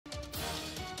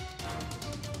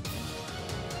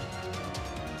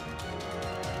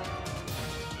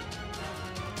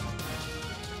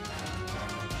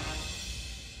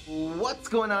What's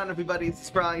going on, everybody? It's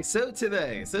Spry. So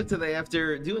today,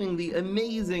 after doing the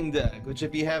amazing deck, which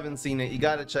if you haven't seen it, you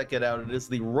gotta check it out. It is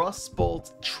the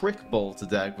Rustbolt Trickbolt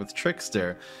deck with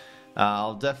Trickster.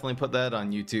 I'll definitely put that on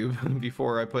YouTube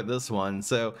before I put this one.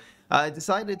 So I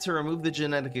decided to remove the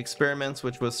genetic experiments,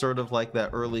 which was sort of like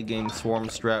that early game swarm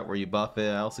strat where you buff it.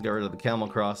 I also got rid of the camel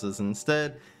crosses.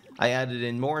 Instead, I added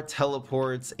in more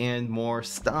teleports and more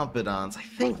Stompadons. I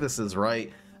think this is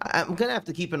right. I'm gonna have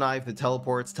to keep an eye for the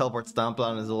teleports. Teleport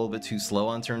Stompadon is a little bit too slow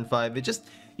on turn 5.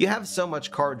 You have so much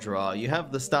card draw. You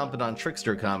have the Stompadon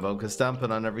Trickster combo, because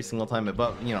Stompadon every single time it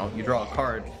you draw a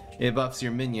card, it buffs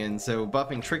your minion. So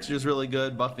buffing Trickster is really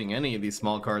good. Buffing any of these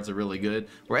small cards are really good.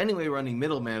 We're anyway running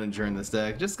Middle Manager in this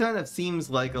deck. Just kind of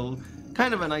seems like a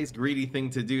nice greedy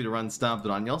thing to do to run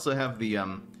Stompadon. You also have the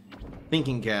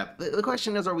Thinking Cap. The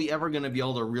question is, are we ever going to be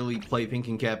able to really play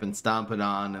Thinking Cap and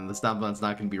Stompadon, and the Stompadon's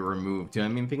not going to be removed? I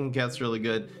mean, Thinking Cap's really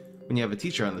good when you have a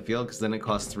teacher on the field, because then it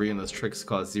costs 3 and those tricks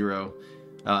cost 0.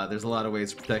 There's a lot of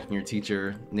ways of protecting your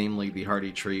teacher, namely the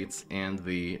Hardy Treats and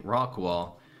the Rock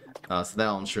Wall, so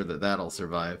that'll ensure that that'll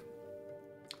survive.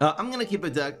 I'm going to keep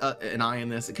an eye on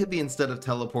this. It could be instead of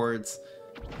teleports,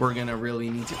 we're gonna really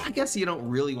need to. I guess you don't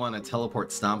really want to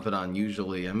teleport Stompadon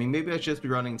usually. I mean, maybe I should just be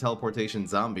running Teleportation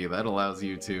Zombie. That allows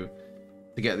you to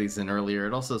get these in earlier.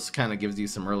 It also kind of gives you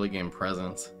some early game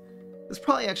presence. This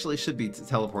probably actually should be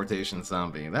Teleportation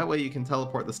Zombie. That way you can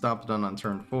teleport the Stompadon on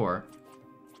turn 4.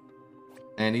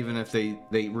 And even if they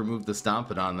remove the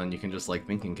Stompadon, then you can just like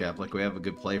Thinking Cap. Like, we have a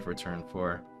good play for turn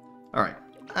 4. Alright.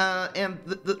 And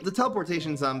the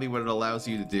Teleportation Zombie, what it allows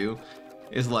you to do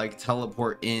is like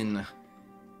teleport in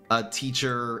a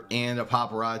teacher and a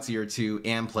paparazzi or 2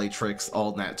 and play tricks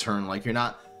all in that turn. Like, you're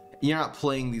not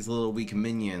playing these little weak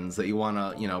minions that you want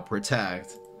to,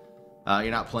 protect.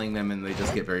 You're not playing them and they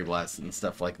just get very blessed and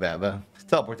stuff like that. The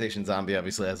Teleportation Zombie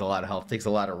obviously has a lot of health, takes a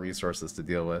lot of resources to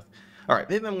deal with. Alright,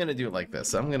 maybe I'm going to do it like this.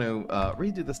 So I'm going to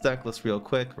redo this deck list real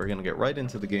quick. We're going to get right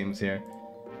into the games here.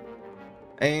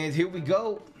 And here we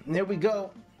go. Here we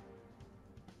go.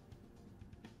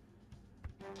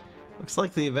 Looks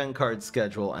like the event card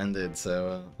schedule ended,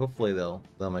 so hopefully they'll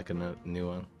make a new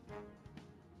one.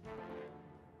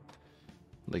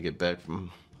 They get back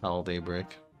from holiday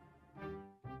break.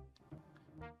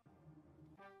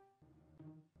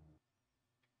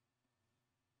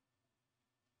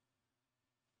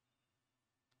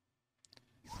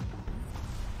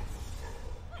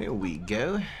 Here we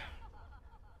go.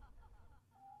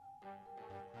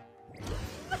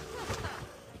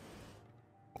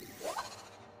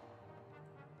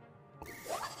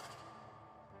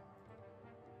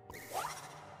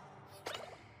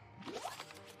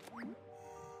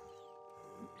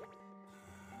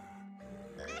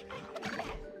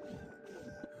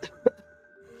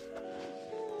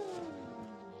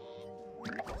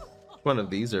 One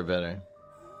of these are better.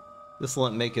 This will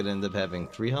make it end up having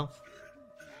 3 health.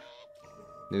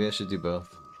 Maybe I should do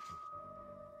both.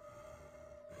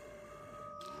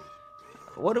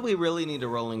 What do we really need a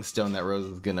Rolling Stone that Rose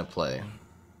is gonna play?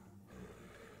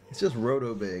 It's just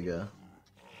Rotobega.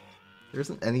 There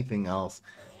isn't anything else.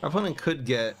 Our opponent could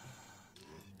get...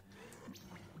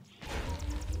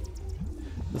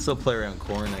 This will play around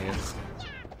Corn, I guess.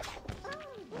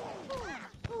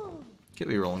 Could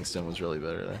be Rolling Stone was really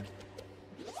better there.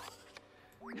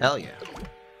 Hell yeah.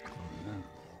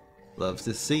 Love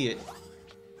to see it.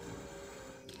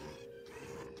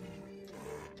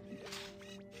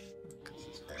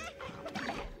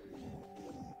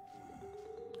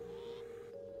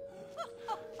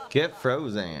 Get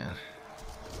frozen.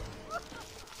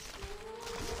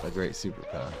 A great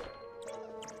superpower.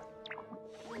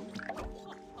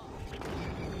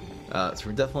 So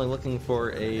we're definitely looking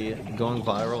for a going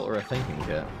viral or a Thinking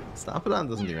Cap. Stompadon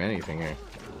doesn't do anything here.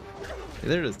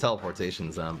 Either does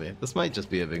Teleportation Zombie. This might just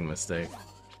be a big mistake.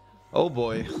 Oh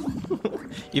boy.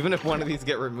 Even if one of these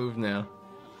get removed now,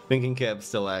 Thinking Cap's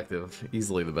still active.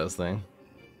 Easily the best thing.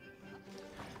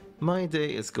 My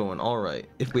day is going alright.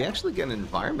 If we actually get an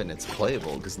environment, it's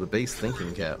playable, because the base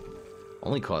Thinking Cap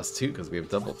only costs 2 because we have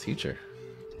double teacher.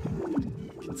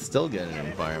 Can still get an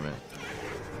environment.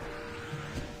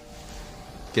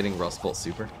 Getting Rustbolt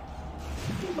Super.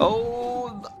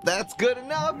 Oh, that's good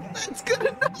enough! That's good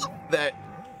enough! That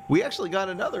we actually got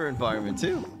another environment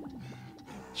too.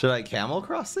 Should I camel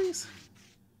cross these?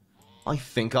 I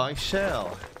think I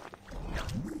shall.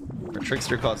 Our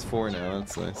Trickster costs 4 now,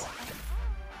 that's nice.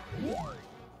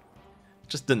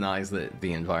 Just denies the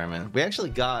environment. We actually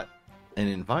got an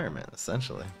environment,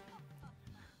 essentially.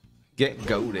 Get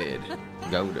goaded.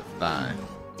 Goaded, fine.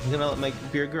 You know, make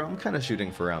beard grow. I'm kind of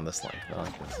shooting for around this length. I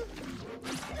like this.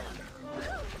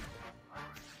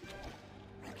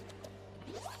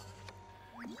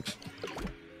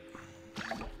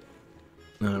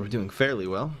 We're doing fairly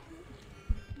well.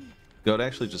 Go to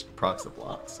actually just procs the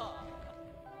blocks.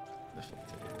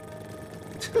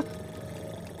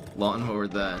 Lawnmower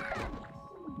that.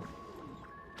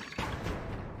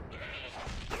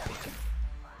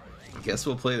 Guess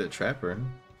we'll play the Trapper.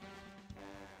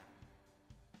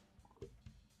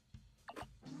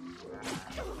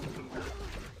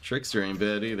 Trickster ain't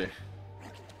bad either.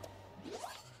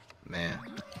 Man.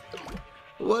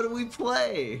 What do we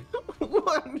play?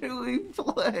 What do we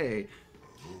play?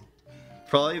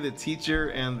 Probably the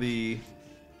teacher and the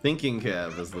thinking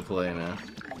cab is the play now.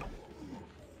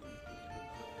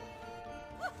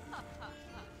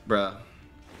 Bruh.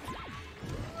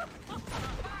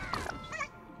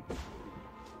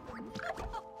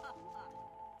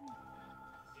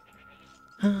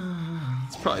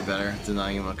 It's probably better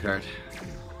denying him a card.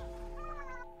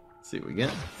 Let's see what we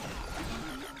get.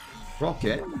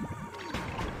 Rocket.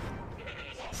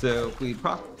 So if we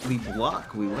properly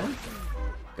block, we win.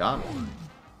 Got him.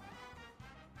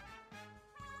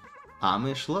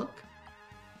 Amish look?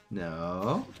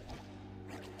 No.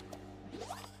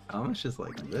 Amish is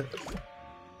like this.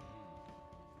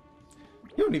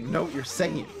 You don't even know what you're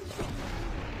saying.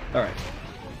 Alright.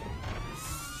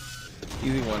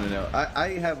 Easy one to know. I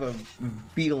have a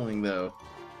feeling though,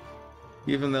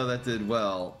 even though that did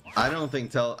well, I don't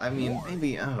think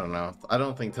maybe, I don't know. I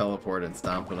don't think teleport and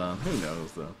Stompadon. Who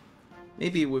knows though?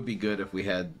 Maybe it would be good if we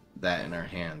had that in our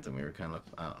hands and we were kind of,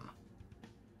 I don't know.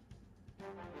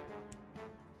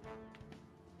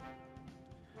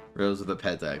 Rose with a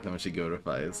pet deck, then when she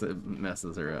goatifies, it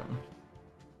messes her up.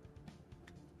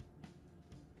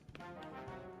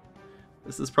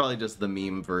 This is probably just the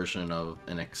meme version of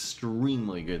an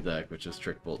extremely good deck, which is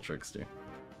Trickbolt Trickster.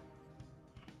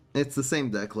 It's the same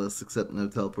deck list, except no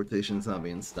teleportation,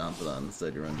 zombie, and Stompadon.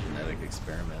 Instead, you run Genetic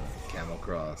Experiment, Camel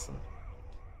Cross, and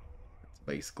that's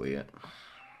basically it.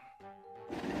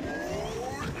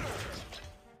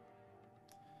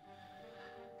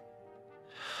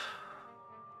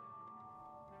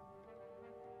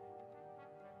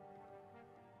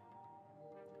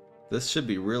 This should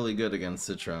be really good against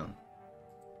Citron.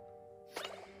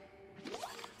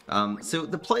 So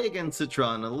the play against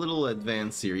Citron, a little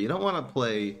advanced here. You don't want to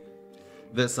play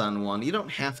this on one. You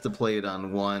don't have to play it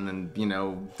on one and, you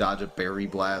know, dodge a Berry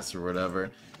Blast or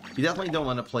whatever. You definitely don't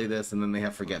want to play this and then they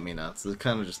have Forget-Me-Nots. It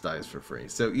kind of just dies for free.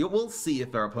 So you will see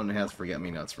if our opponent has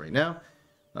Forget-Me-Nots right now.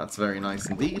 That's very nice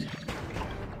indeed.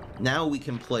 Now we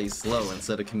can play slow.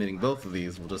 Instead of committing both of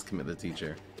these, we'll just commit the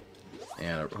teacher.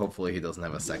 And hopefully he doesn't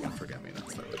have a second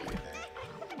Forget-Me-Nots. That would be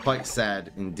quite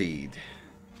sad indeed.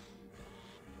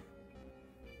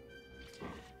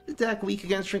 The deck weak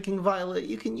against Shrinking Violet.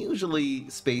 You can usually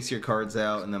space your cards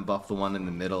out and then buff the one in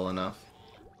the middle enough.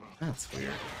 That's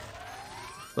weird.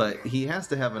 But he has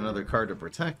to have another card to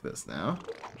protect this now.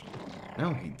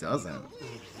 No, he doesn't.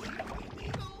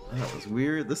 That was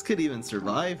weird. This could even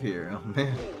survive here. Oh,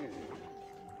 man.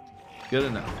 Good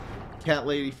enough. Cat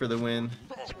Lady for the win.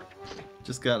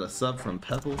 Just got a sub from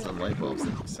Pebbles and Lightbulbs.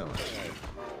 Thank you so much.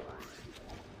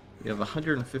 We have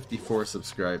 154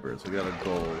 subscribers. We got a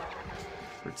goal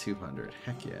for 200.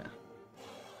 Heck yeah.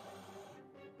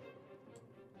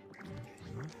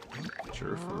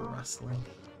 Sure for wrestling.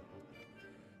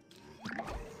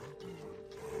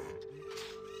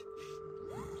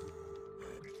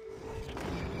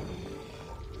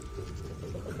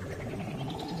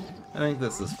 I think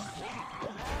this is fine.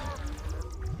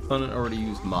 Opponent already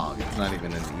used Mog. It's not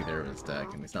even in either of his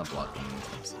deck, and he's not blocking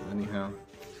anything. So anyhow,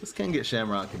 this can get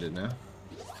Shamrocketed now.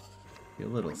 Be a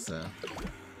little sad.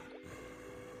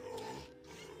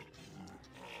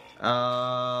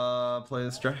 Play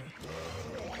this dragon.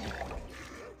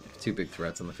 Two big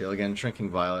threats on the field. Again, Shrinking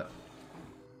Violet.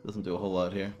 Doesn't do a whole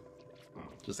lot here.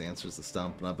 Just answers the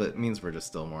stump, but it means we're just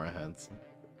still more ahead. So.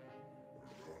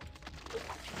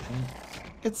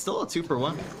 It's still a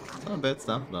 2-for-1. It's not a bad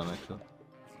Stompadon, actually.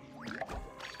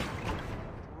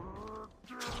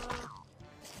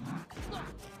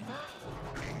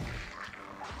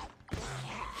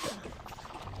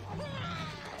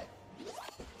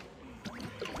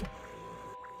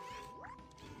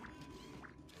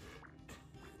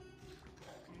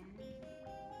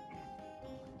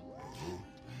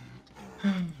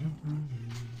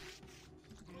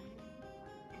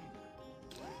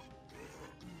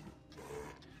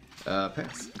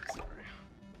 Pass. Sorry.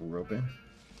 Rope in.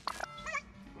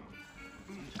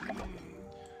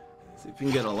 See if we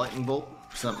can get a lightning bolt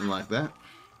or something like that.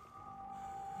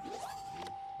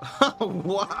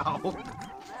 Wow!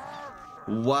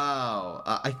 Wow.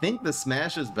 I think the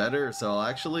smash is better, so I'll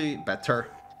actually better.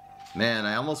 Man,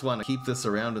 I almost want to keep this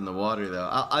around in the water,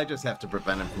 though. I just have to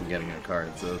prevent him from getting a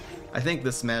card, so... I think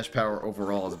the Smash Power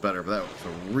overall is better, but that was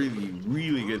a really,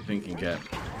 really good Thinking Cap.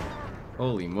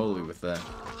 Holy moly with that.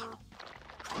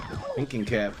 Thinking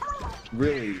Cap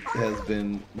really has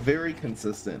been very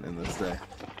consistent in this deck.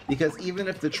 Because even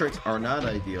if the tricks are not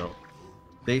ideal,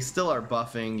 they still are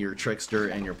buffing your Trickster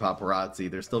and your Paparazzi.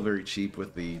 They're still very cheap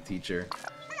with the Teacher.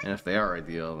 And if they are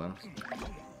ideal, then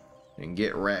you can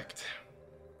get wrecked.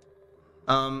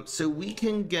 So we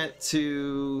can get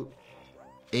to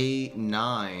 8,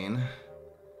 9,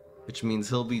 which means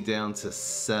he'll be down to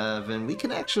 7. We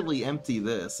can actually empty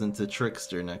this into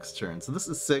Trickster next turn. So this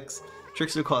is 6.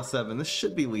 Trickster costs 7. This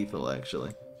should be lethal,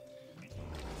 actually.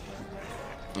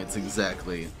 It's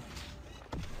exactly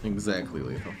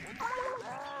lethal.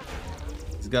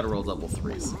 He's got to roll double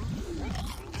 3s.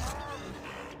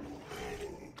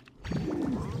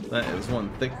 That is one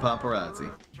thick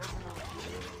Paparazzi.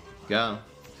 Go.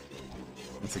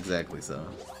 That's exactly so.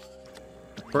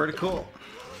 Pretty cool.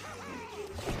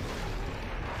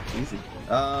 Easy.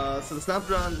 So the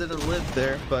Stompadon didn't live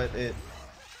there, but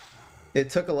it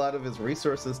took a lot of his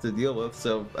resources to deal with,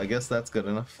 so I guess that's good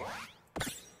enough.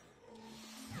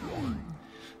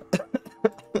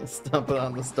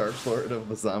 Stompadon, the Starch Lord of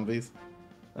the zombies.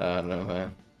 I don't know,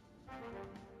 man.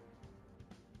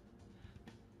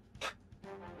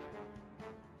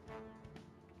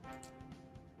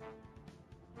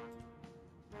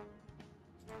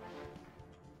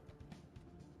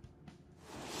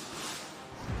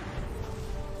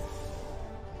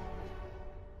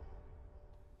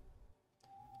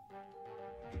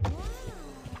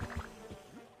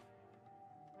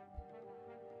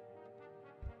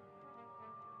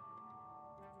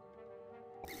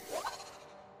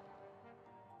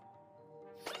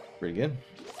 Pretty good.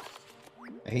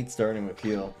 I hate starting with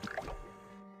heal.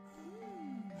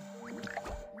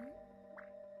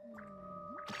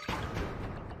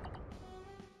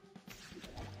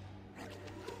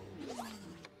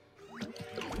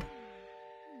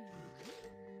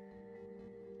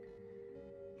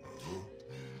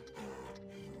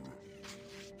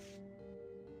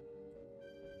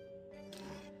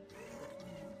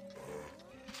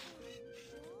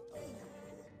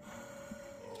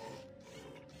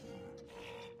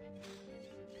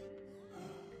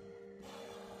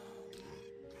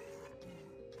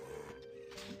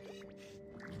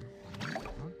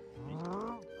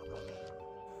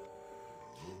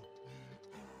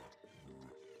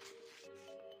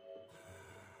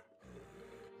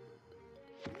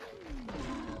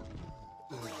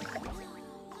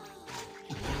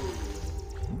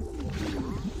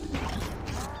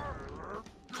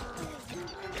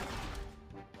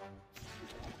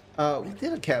 We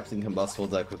did a Captain Combustible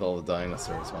deck with all the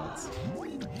dinosaurs once.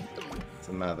 As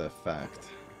a matter of fact.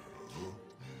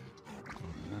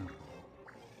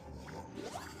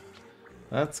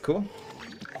 That's cool.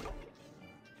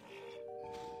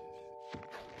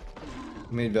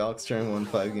 Made Valkster and won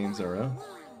 5 games in a row.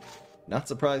 Not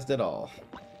surprised at all.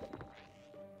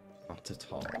 Not at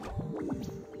all.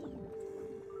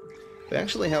 They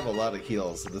actually have a lot of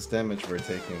heals, so this damage we're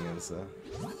taking is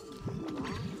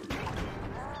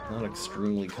not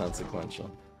extremely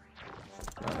consequential.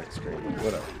 Not extremely.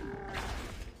 Whatever.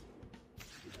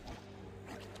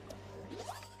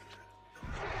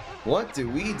 What do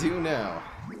we do now?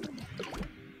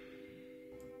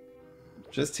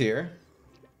 Just here.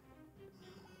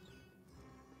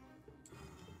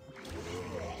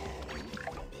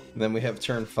 Then we have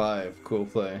turn 5. Cool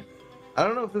play. I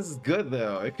don't know if this is good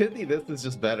though. It could be this is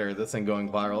just better. This ain't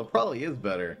going viral. It probably is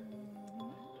better.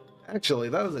 Actually,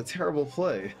 that was a terrible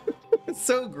play. It's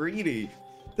so greedy.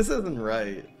 This isn't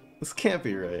right. This can't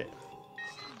be right.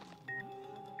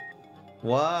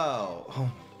 Wow. Oh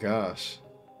my gosh.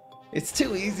 It's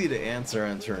too easy to answer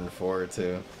on turn 4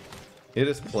 too. You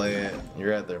just play it.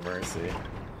 You're at their mercy.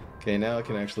 Okay, now I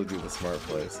can actually do the smart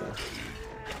play, so.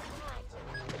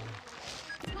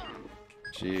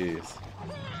 Jeez.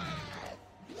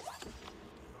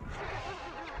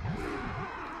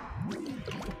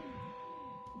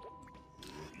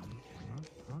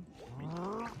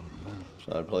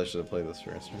 I probably should have played this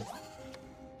first, right?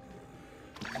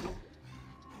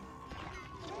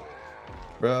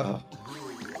 Bro.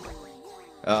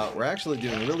 We're actually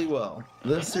doing really well.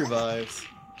 This survives.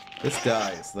 This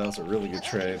dies. That was a really good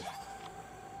trade.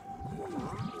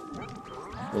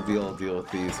 We'll be able to deal with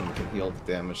these and we can heal the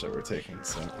damage that we're taking,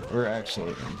 so we're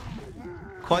actually in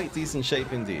quite decent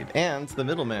shape indeed. And the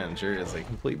middle manager is a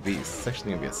complete beast. It's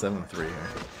actually going to be a 7-3 here.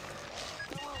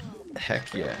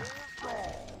 Heck yeah.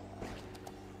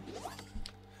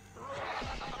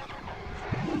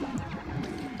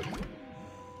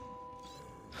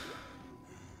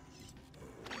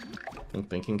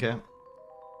 thinking cap.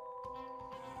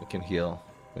 We can heal.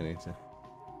 We need to.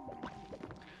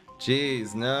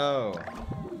 Jeez, no.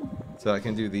 So I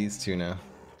can do these two now.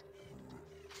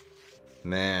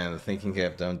 Man, the thinking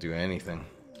cap don't do anything.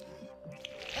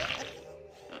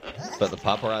 But the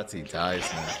paparazzi dies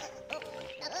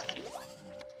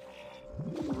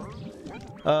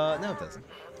now. No, it doesn't.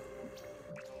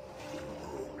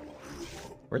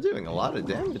 We're doing a lot of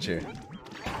damage here.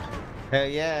 Hell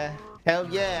yeah. Hell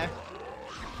yeah.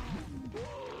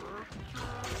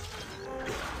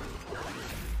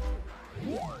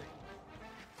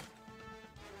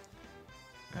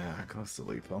 Ah, close to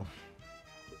lethal.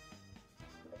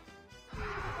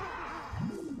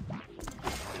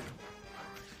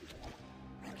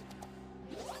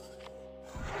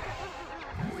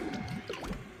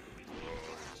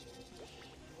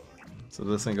 So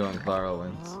this thing going viral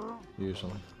wins,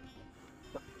 usually.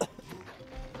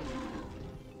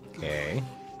 Okay.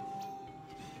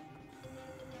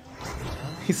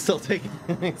 He's still taking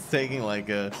he's taking like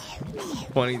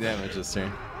 20 damage this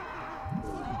turn.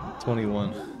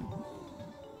 21.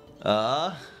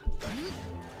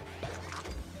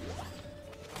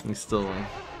 He's still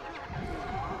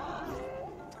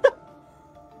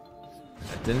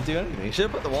didn't do anything. He should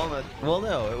have put the walnut. Well,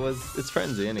 no, it's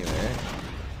frenzy anyway,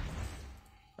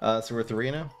 right? So we're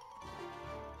 3 now.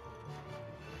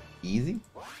 Easy.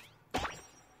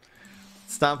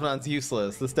 Stompadon's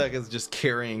useless. This deck is just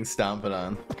carrying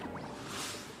Stompadon.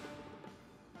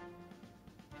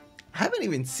 I haven't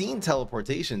even seen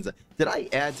teleportations. Did I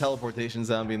add teleportation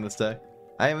zombie in this deck?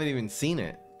 I haven't even seen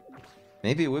it.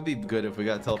 Maybe it would be good if we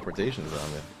got teleportation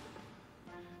zombie.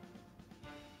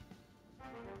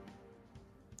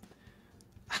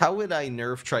 How would I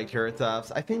nerf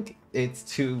Triceratops? I think it's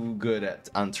too good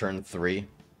on turn 3.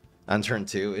 On turn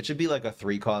 2, it should be like a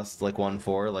 3 cost, like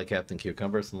 1/4, like Captain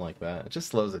Cucumber, something like that. It just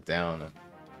slows it down.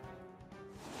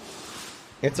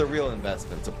 It's a real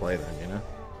investment to play them, you know?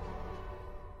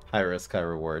 High risk, high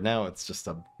reward. Now it's just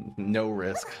a no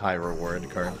risk, high reward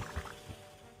card.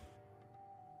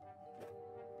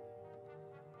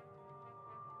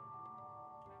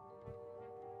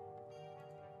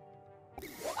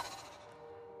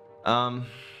 Alright,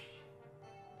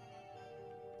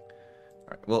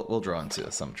 we'll draw into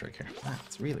some trick here.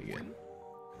 That's really good.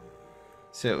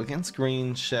 So against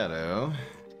Green Shadow,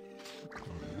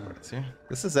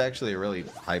 this is actually a really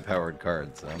high-powered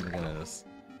card, so I'm gonna just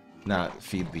not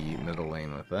feed the middle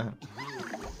lane with that.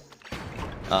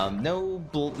 No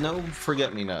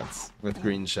forget-me-nuts with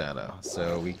Green Shadow,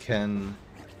 so we can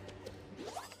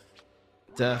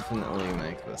definitely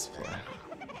make this play.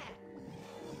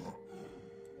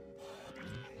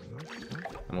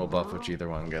 And we'll buff which either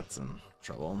one gets in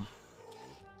trouble.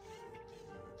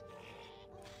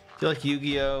 I feel like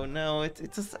Yu-Gi-Oh! No, it's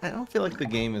just, I don't feel like the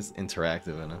game is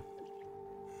interactive enough.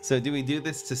 So do we do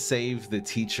this to save the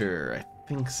teacher? I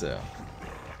think so.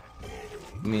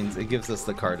 It means it gives us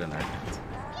the card in our hands.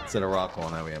 Instead of Rockwell,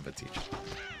 now we have a teacher.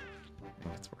 I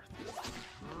think it's worth it.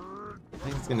 I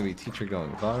think it's gonna be teacher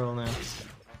going viral now.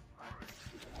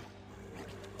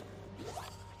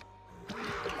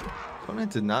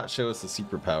 Opponent did not show us the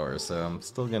superpower, so I'm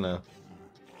still gonna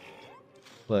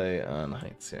play on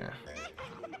heights here.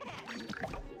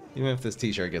 Even if this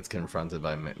teacher gets confronted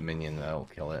by a minion, that'll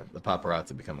kill it. The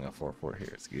paparazzi becoming a 4/4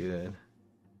 here is good.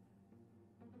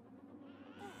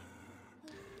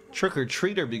 Trick or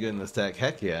Treater be good in this deck.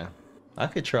 Heck yeah. I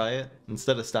could try it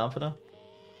instead of Stompadon.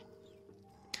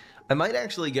 I might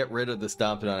actually get rid of the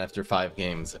Stompadon after 5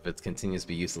 games if it continues to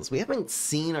be useless. We haven't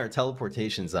seen our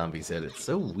teleportation zombies yet. It's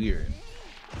so weird.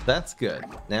 That's good.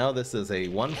 Now this is a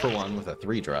 1-for-1 with a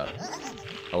 3-drop.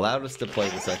 Allowed us to play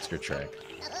this extra trick.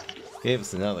 Gave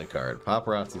us another card.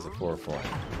 Paparazzi's a 4/4.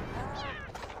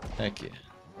 Heck yeah.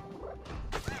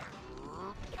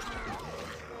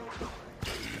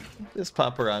 This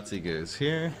paparazzi goes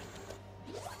here.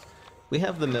 We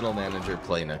have the middle manager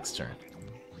play next turn.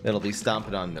 It'll be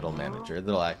Stompadon middle manager.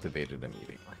 That'll activate it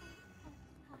immediately.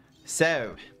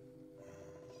 So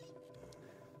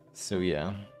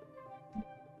yeah.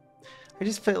 I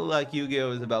just feel like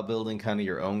Yu-Gi-Oh! Is about building kind of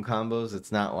your own combos.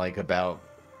 It's not like about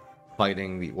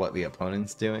fighting what the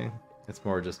opponent's doing. It's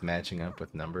more just matching up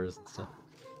with numbers and stuff.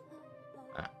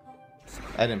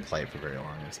 I didn't play it for very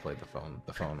long. I just played the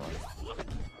phone one.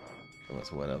 It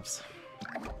was what-ups.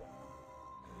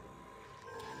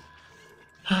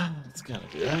 It's gotta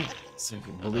do that. So we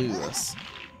can lose us.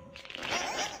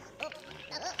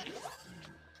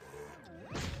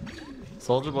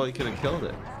 Soldier Boy could have killed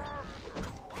it.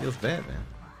 Feels bad, man.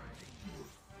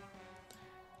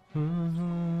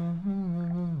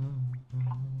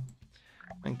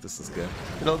 I think this is good.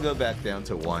 It'll go back down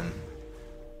to 1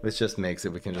 This just makes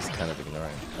it we can just kind of ignore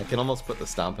it. I can almost put the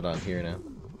Stompadon here now.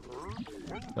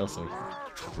 Also,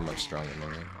 much stronger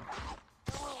than me.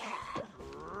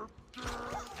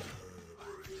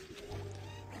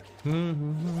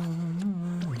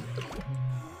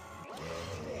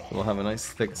 We'll have a nice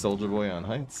thick Soldier Boy on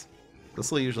heights.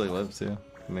 This will usually live too.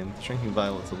 I mean, Shrinking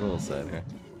Violet's a little sad here.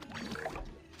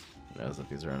 Who knows if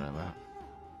he's running out.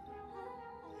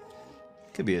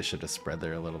 Could be I should have spread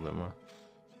there a little bit more.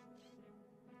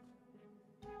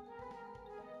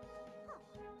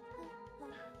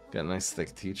 Got a nice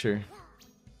thick teacher.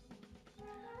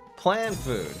 Plant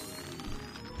food!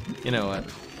 You know what?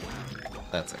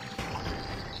 That's it.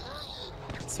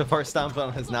 So far,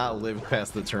 Stompadon has not lived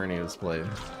past the turn he was played.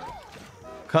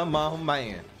 Come on,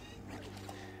 man.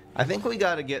 I think we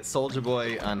gotta get Soldier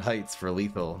Boy on heights for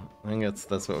lethal. I think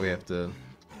that's what we have to...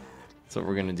 That's what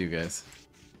we're gonna do, guys.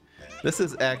 This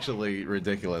is actually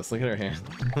ridiculous. Look at her hand.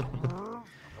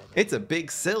 It's a big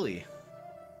silly.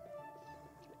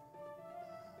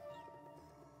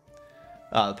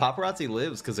 The Paparazzi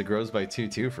lives because it grows by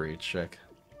 2/2 for each check.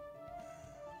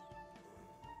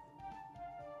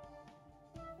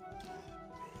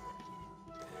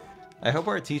 I hope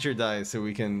our teacher dies so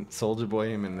we can Soldier Boy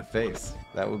him in the face.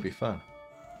 That would be fun.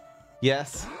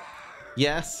 Yes.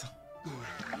 Yes.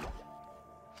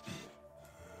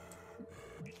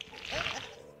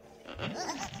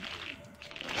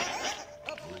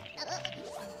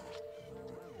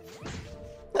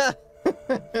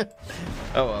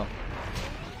 Oh well.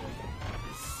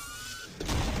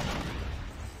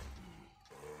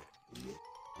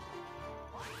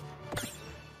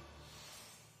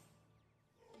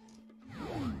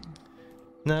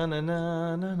 Na na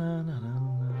na na na na na.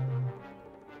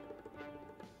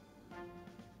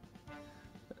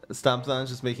 Stompadon's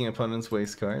just making opponents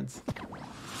waste cards.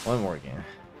 One more game.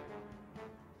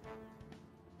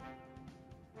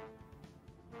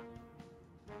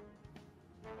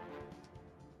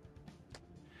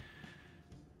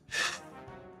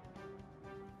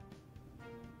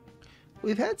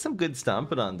 We've had some good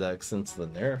Stompadon decks since the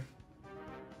nerf.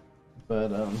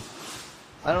 But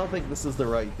I don't think this is the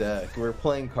right deck. We're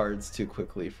playing cards too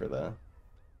quickly for that.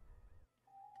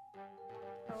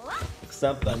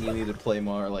 Stompadon, you need to play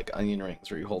more like onion rings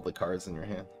where you hold the cards in your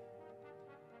hand.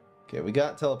 Okay, we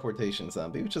got Teleportation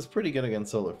Zombie, which is pretty good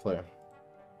against Solar Flare.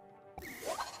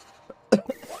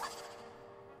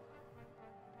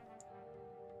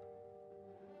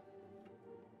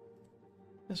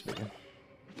 That's pretty good.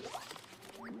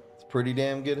 It's a pretty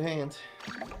damn good hand.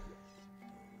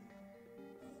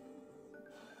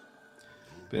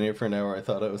 Been here for an hour, I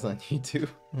thought I was on YouTube.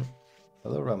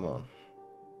 Hello, Ramon.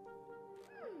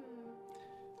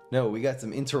 No, we got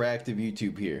some interactive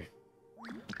YouTube here.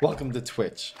 Welcome to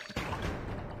Twitch.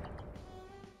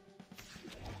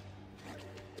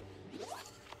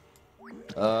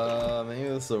 Maybe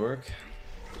this will work.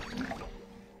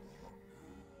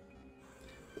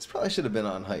 This probably should have been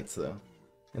on heights, though.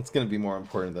 It's gonna be more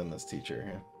important than this teacher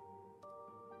here.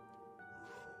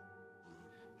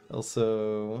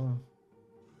 Also...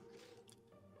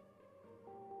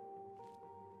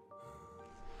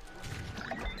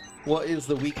 What is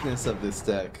the weakness of this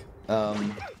deck?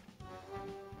 Probably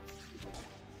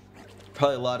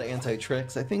a lot of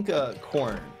anti-tricks. I think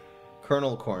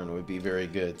Colonel Corn would be very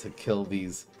good to kill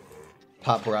these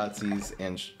paparazzis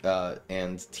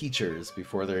and teachers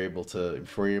before you're able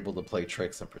to play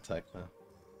tricks and protect them.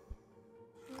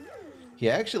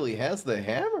 He actually has the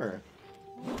hammer.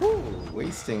 Whew,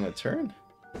 wasting a turn.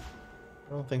 I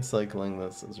don't think cycling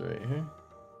this is right here.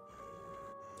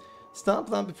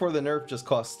 Stompadon before the nerf just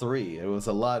cost 3. It was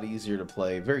a lot easier to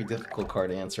play. Very difficult card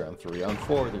to answer on 3. On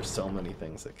 4, there's so many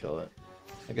things that kill it.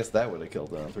 I guess that would have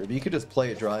killed it on 3. But you could just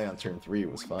play it dry on turn 3.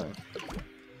 It was fine.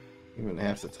 You wouldn't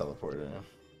have to teleport it now.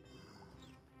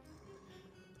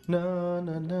 No,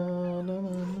 no, no, no, no,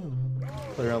 no.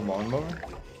 Play around Lawnmower.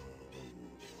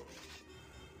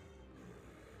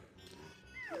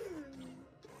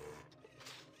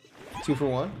 Two for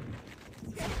one.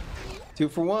 2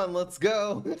 for 1, let's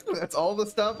go! That's all the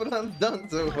Stompadon's done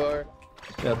so far.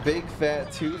 A big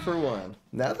fat 2 for 1.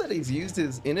 Now that he's used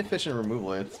his inefficient removal,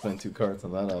 I have to spend 2 cards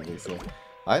on that, obviously.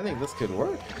 I think this could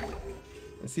work.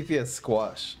 Let's see if he has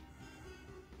Squash.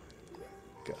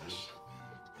 Gosh.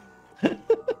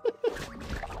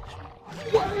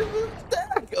 What is this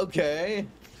deck? Okay.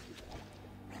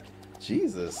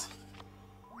 Jesus.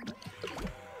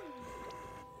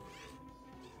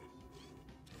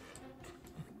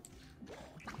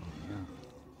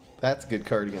 That's a good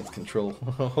card against control.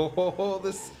 Oh,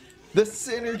 the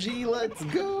synergy, let's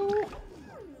go!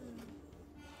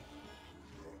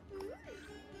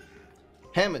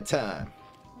 Hammer time.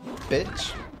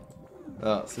 Bitch.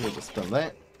 Oh, so we'll just done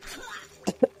that.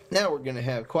 Now we're gonna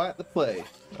have quite the play.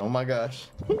 Oh my gosh.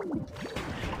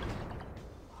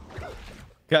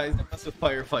 Guys, I mess with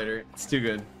Firefighter. It's too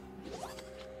good.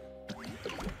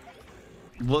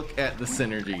 Look at the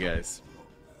synergy, guys.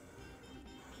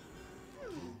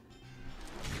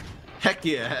 Heck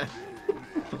yeah!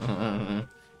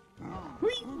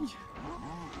 Whee!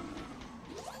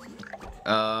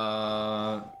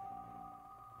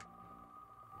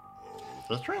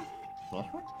 That's true. That's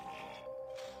true.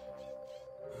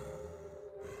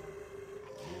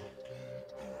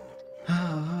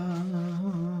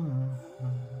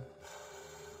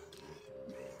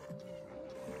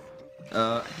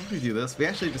 I think we do this. We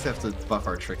actually just have to buff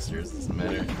our Tricksters. Doesn't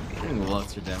matter. We're doing the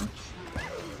extra damage.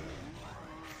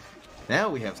 Now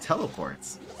we have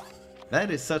teleports.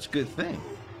 That is such a good thing.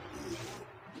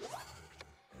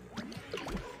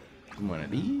 One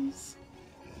of these.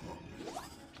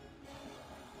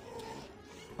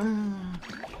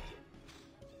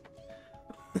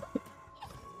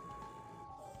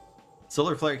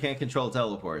 Solar Flare can't control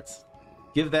teleports.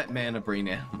 Give that man a brain.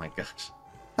 Oh my gosh.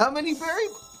 How many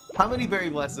berry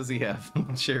blasts does he have?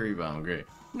 Cherry bomb, great.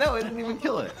 No, I didn't even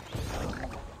kill it.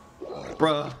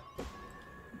 Bruh.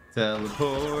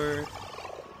 Teleport.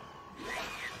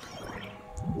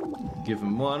 Give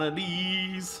him one of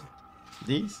these.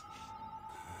 These?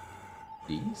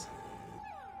 These?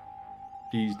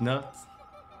 These nuts?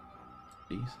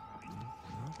 These?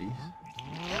 These?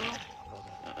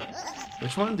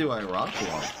 Which one do I rock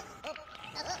along?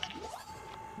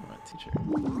 My teacher.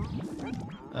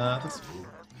 This one.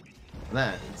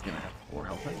 That is gonna have 4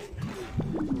 health,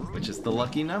 which is the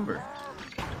lucky number.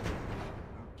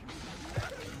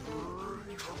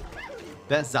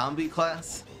 Best zombie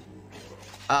class?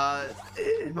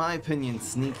 In my opinion,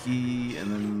 Sneaky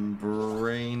and then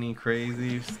Brainy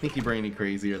Crazy. Sneaky, Brainy,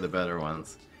 Crazy are the better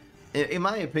ones. In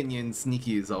my opinion,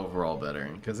 Sneaky is overall better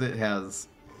because it has,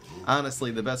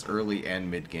 honestly, the best early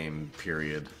and mid game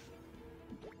period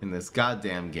in this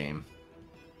goddamn game.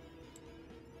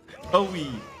 Oh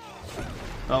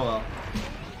well.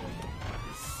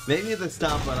 Maybe the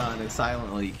Stompadon is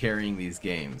silently carrying these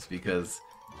games because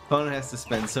opponent has to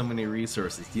spend so many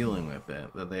resources dealing with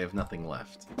it that they have nothing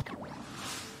left.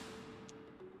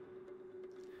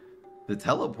 The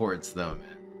teleports, though,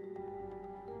 man.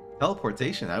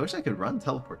 Teleportation. I wish I could run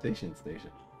teleportation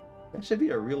station. That should be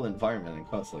a real environment and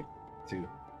cost like 2.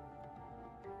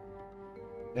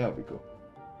 That would be cool.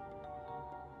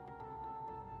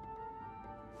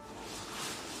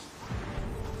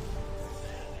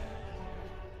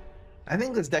 I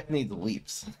think this deck needs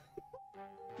leaps.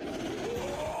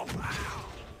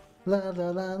 La la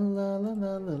la la la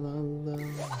la la la.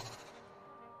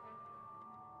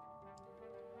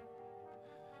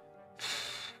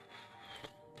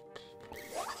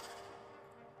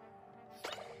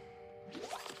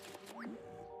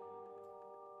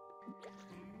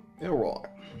 You're wrong.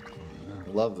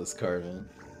 Love this card, man.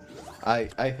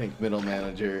 I think Middle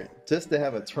Manager, just to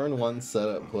have a turn 1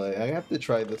 setup play. I have to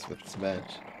try this with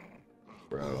Smash.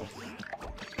 Bro.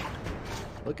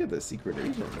 Look at the secret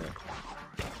agent, man.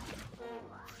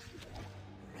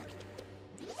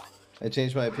 I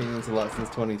changed my opinions a lot since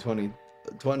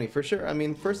 2020 for sure. I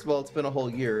mean, first of all, it's been a whole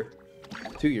year.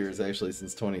 2 years, actually,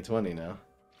 since 2020 now.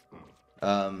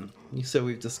 So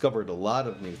we've discovered a lot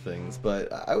of new things,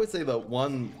 but I would say the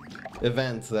one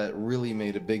event that really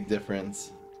made a big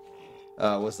difference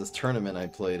was this tournament I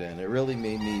played in. It really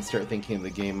made me start thinking of the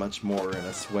game much more in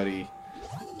a sweaty,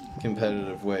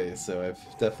 competitive way. So I've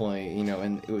definitely, you know,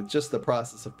 and it was just the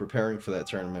process of preparing for that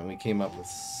tournament. We came up with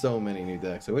so many new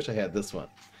decks. I wish I had this one.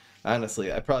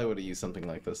 Honestly, I probably would have used something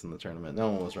like this in the tournament. No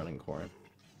one was running Corrin.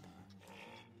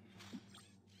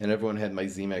 And everyone had my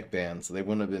Z-Mech banned, so they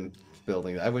wouldn't have been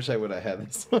building. I wish I would have had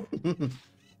this one.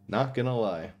 Not gonna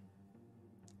lie.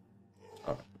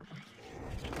 Right.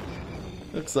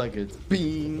 Looks like it's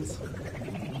beans.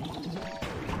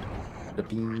 The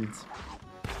beans.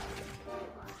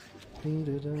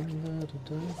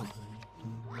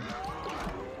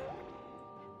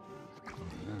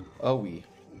 Oh we.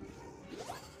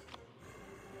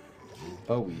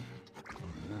 Oh we.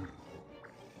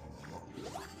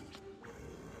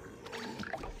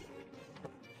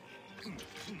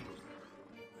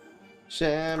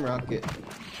 Shamrocket.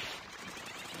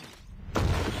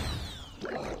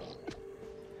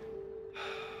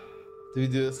 Do we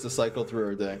do this to cycle through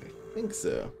our deck? I think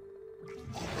so.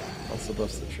 Also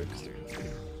buffs the Trickster.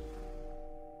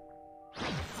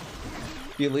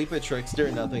 If you leap a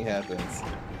Trickster, nothing happens.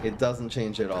 It doesn't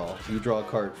change at all. You draw a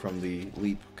card from the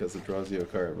leap, because it draws you a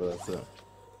card, but that's it.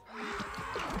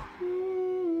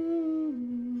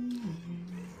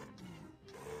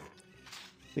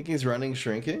 Think he's running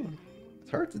shrinking? It's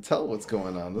hard to tell what's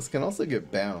going on. This can also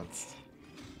get bounced.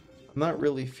 I'm not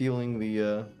really feeling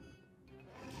the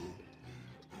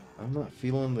I'm not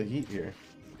feeling the heat here.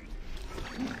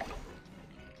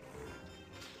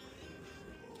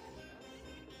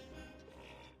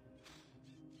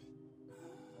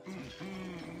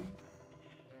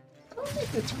 I don't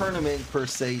think the tournament per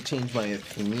se changed my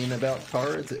opinion about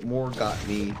cards. It more got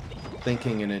me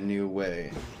thinking in a new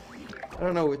way. I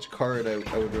don't know which card I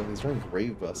would really... He's running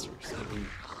Gravebusters.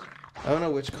 I don't know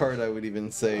which card I would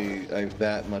even say I have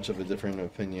that much of a different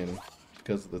opinion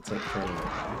because of the tournament.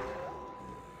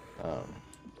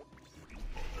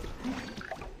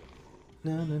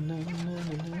 No, no, no, no,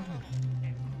 no, no.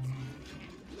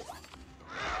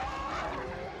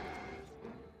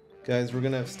 Guys, we're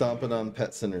gonna have Stompadon pet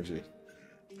synergy.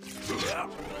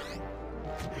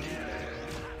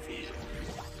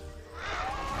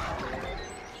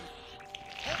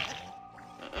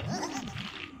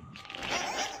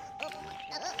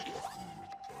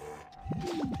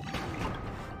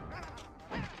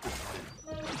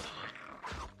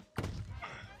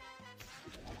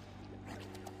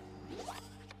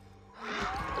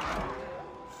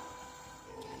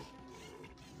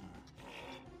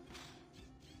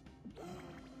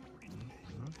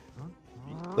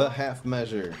 The half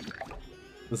measure.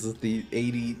 This is the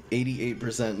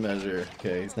 88% measure.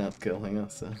 Okay, he's not killing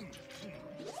us, so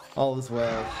all is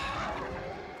well.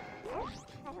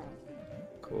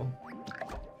 Cool.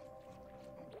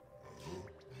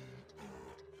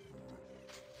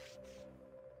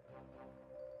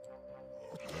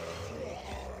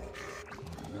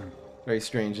 Very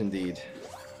strange indeed.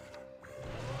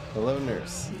 Hello,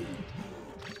 nurse.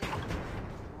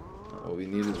 What we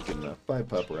needed is good enough. Bye,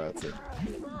 paparazzi.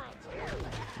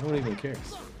 No one even cares.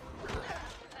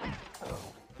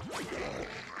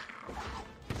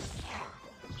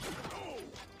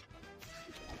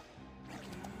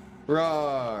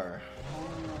 Roar!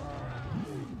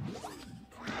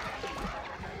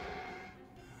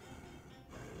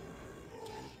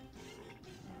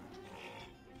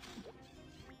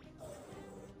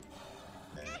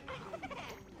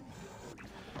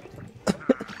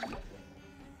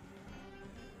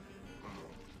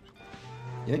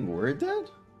 You think we're dead?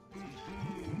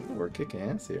 We're kicking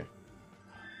ass here.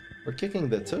 We're kicking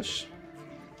the tush.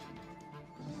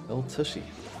 Old tushy.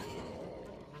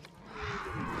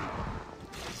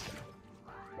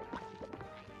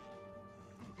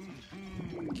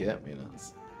 Get me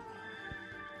nuts.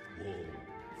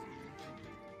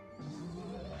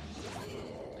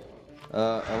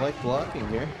 I like blocking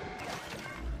here.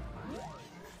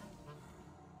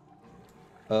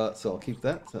 So I'll keep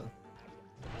that. So.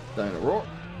 Dino Rourke.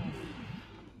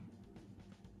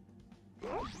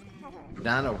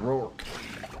 Dino Rourke.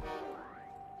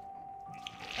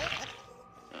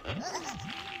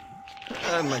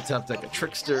 I might top deck a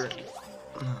Trickster.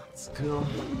 That's cool.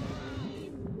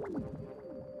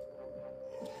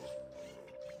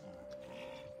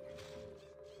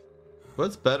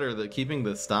 What's better, keeping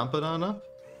the Stompadon up?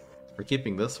 Or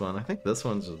keeping this one? I think this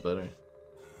one's just better.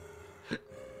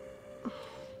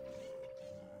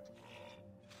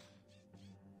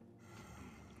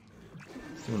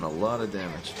 Doing a lot of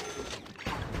damage.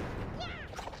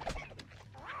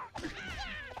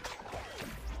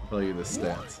 I'll tell you the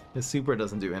stats. His super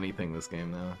doesn't do anything this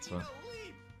game now, that's why.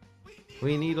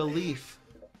 We need a leaf.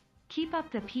 Keep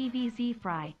up the PVZ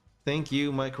fry. Thank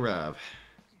you, Mike Rob.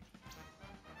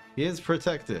 He is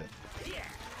protected.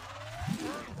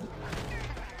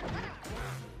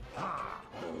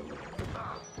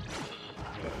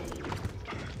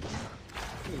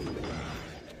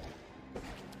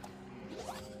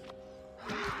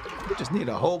 We just need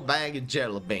a whole bag of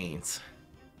jelly beans.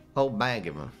 Whole bag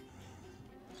of them.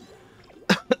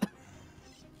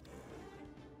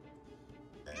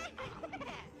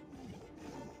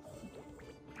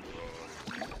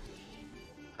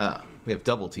 We have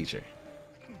double teacher.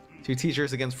 2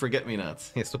 teachers against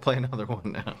Forget-Me-Nots. He has to play another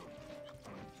one now.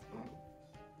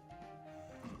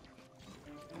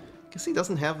 Guess he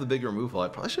doesn't have the big removal. I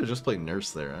probably should have just played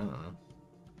Nurse there. I don't know.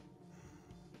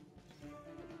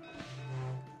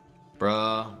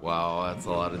 Bruh. Wow, that's a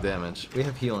lot of damage. We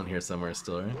have heal in here somewhere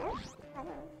still, right?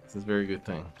 This is a very good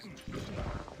thing.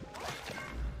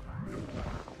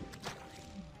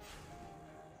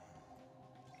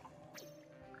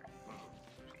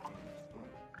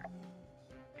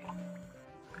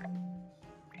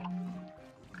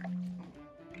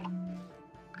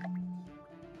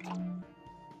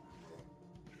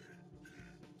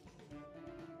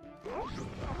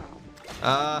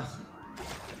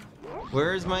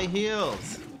 Where's my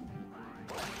heals?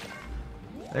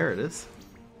 There it is.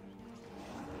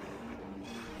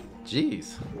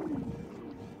 Jeez.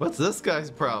 What's this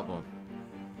guy's problem?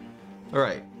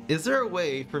 Alright, is there a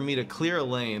way for me to clear a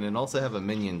lane and also have a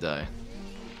minion die?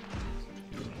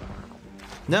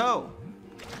 No!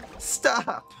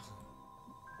 Stop!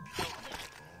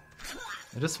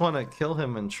 I just want to kill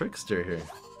him and Trickster here.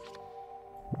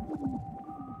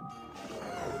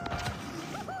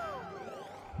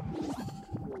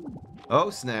 Oh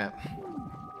snap.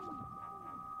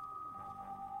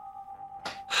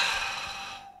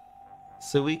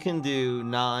 So we can do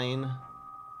 9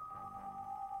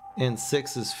 and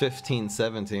 6 is 15,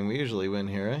 17. We usually win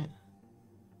here, right?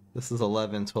 This is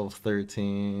 11, 12,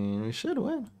 13. We should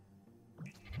win.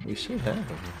 We should have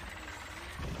him.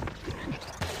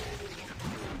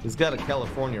 He's got a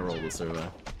California roll to survive.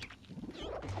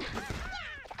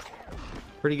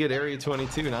 Pretty good Area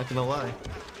 22, not gonna lie.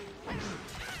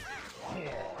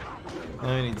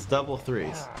 Now he needs double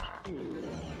 3s.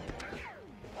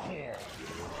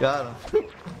 Got him.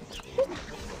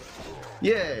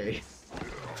 Yay!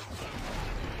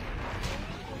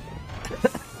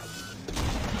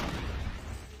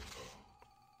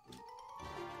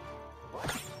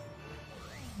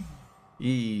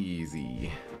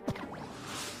 Easy.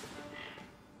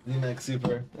 VMAX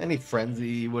Super. Any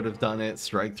Frenzy would have done it.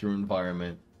 Strike through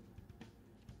environment.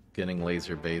 Getting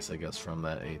laser base, I guess, from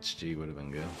that HG would have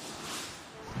been good.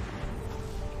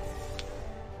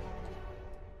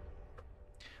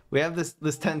 We have this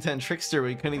 10-10 Trickster,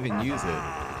 we couldn't even use it.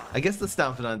 I guess the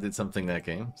Stompadon did something that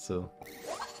game, so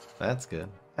that's good.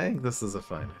 I think this is a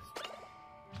fight.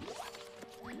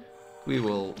 We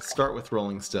will start with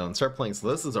Rolling Stone. Start playing. So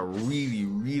this is a really,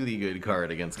 really good card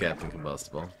against Captain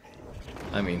Combustible.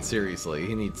 I mean, seriously,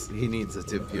 he needs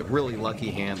to be a really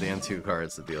lucky hand and 2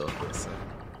 cards to deal with this. So.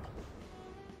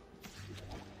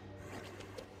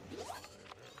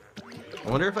 I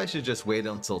wonder if I should just wait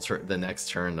until the next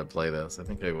turn to play this. I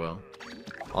think I will.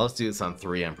 I'll just do this on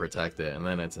 3 and protect it, and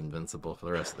then it's invincible for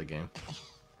the rest of the game.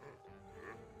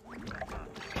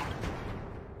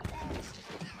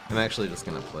 I'm actually just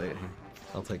gonna play it here.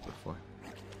 I'll take the 4.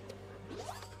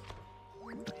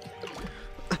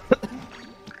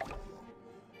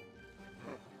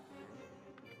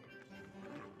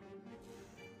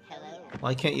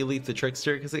 Why can't you leap the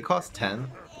Trickster? Because it costs 10.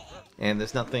 And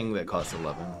there's nothing that costs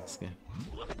 11 in this game.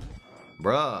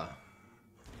 Bruh.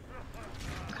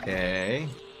 Okay.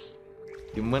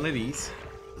 Give him one of these.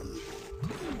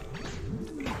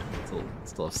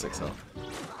 Still have 6 health.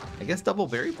 I guess double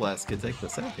Berry Blast could take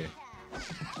this out here.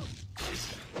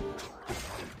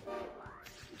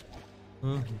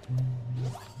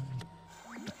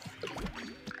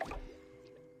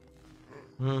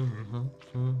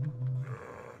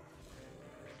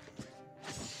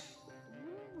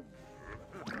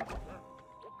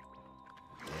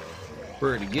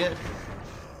 Pretty good.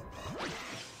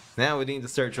 Now we need to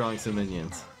start drawing some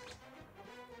minions.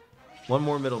 One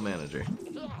more middle manager.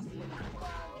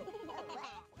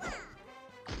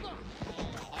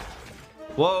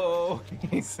 Whoa!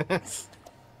 He says,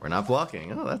 we're not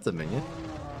blocking. Oh, that's a minion.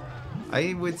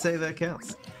 I would say that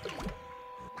counts.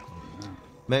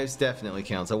 Most definitely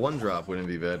counts. A 1-drop wouldn't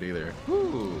be bad either.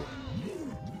 Ooh.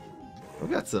 We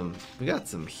got some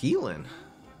healing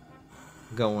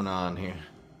going on here.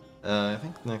 I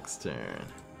think next turn.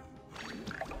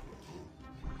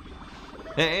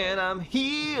 And I'm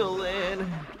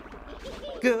healing.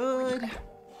 Good.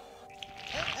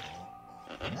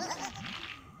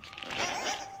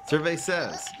 Survey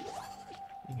says.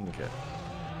 Thinking Cap.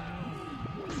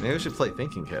 Maybe we should play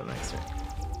Thinking Cap next turn.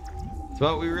 It's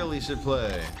what we really should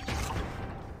play.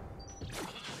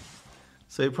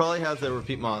 So he probably has a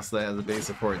Repeat Moss that has a base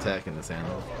of 4 attack in his hand.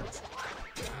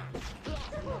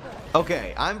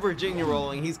 Okay, I'm Virginia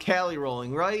rolling, he's Cali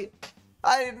rolling, right?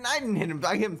 I didn't hit him.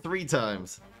 I hit him 3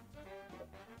 times.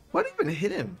 What even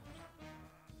hit him?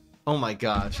 Oh my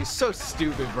gosh, he's so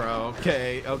stupid, bro.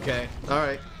 Okay, okay.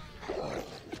 Alright.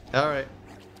 Alright.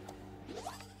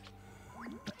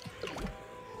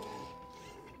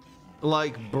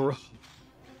 Like, bro.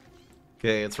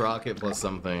 Okay, it's rocket plus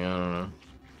something, I don't know.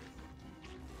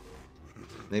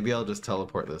 Maybe I'll just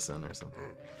teleport this in or something.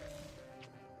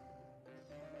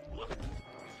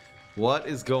 What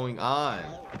is going on?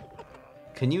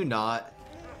 Can you not?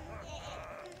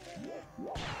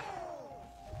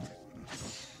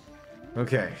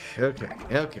 Okay, okay,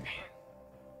 okay.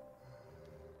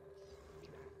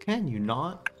 Can you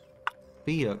not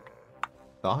be a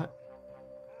thought?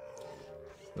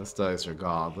 Those dice are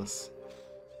godless.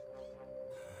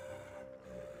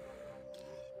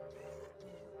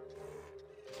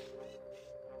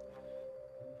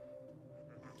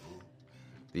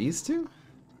 These two?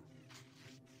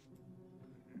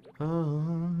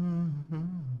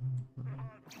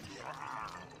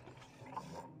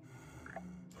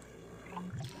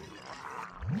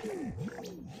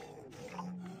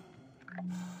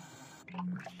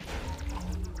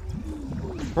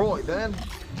 Right then.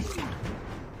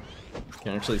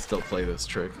 Can actually still play this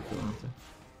trick if we want to.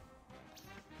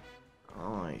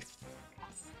 I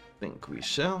think we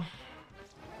shall.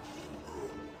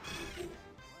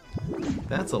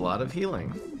 That's a lot of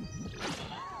healing.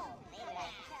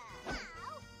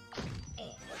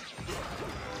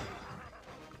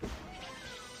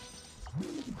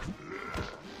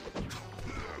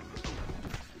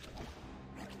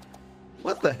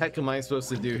 What the heck am I supposed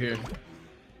to do here?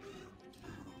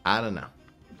 I don't know.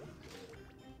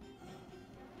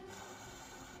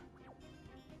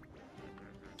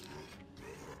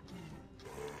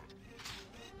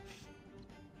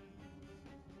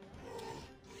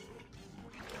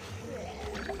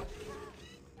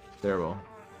 Terrible.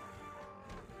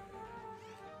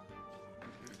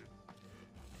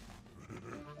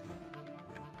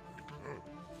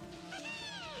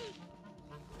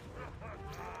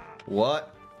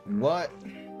 What? What?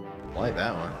 Why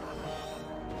that one?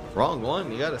 Wrong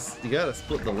one. You gotta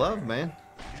split the love, man.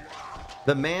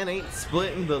 The man ain't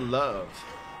splitting the love.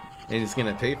 And he's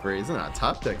gonna pay for it. He's in a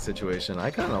top deck situation.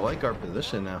 I kinda like our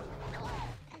position now.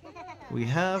 We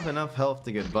have enough health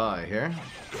to get by here.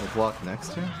 We'll block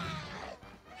next turn.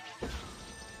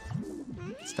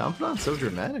 Stompadon's so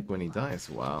dramatic when he dies.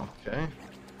 Wow, okay.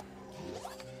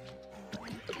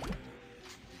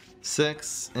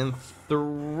 6 and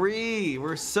 3.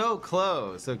 We're so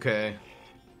close. Okay.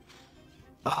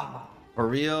 Ah, for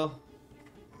real?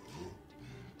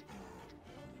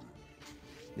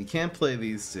 We can't play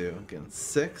these two. Again,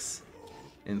 6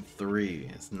 and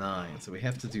 3 is 9. So we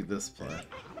have to do this play.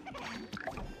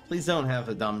 Please don't have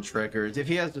a dumb trick, or if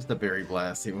he has just a berry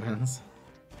blast, he wins.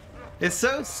 It's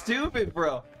so stupid,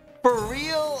 bro. For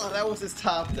real? Oh, that was his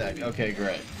top deck. Okay,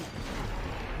 great.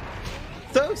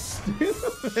 So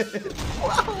stupid.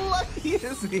 How lucky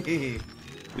is he?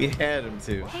 We had him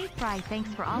too. Hey Fry,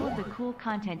 thanks for all of the cool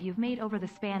content you've made over the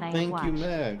span I have Thank watched. you,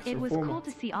 Max. It was cool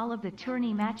to see all of the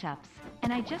tourney matchups,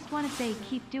 and I just want to say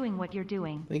keep doing what you're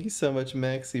doing. Thank you so much,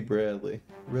 Maxie Bradley.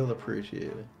 Real appreciate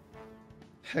it.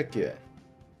 Heck yeah.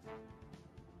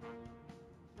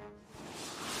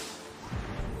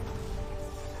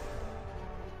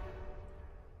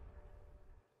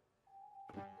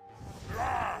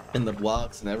 And the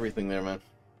blocks and everything there, man.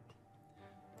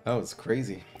 Oh, it's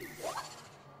crazy.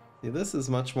 See, this is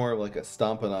much more like a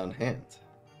Stompadon hand.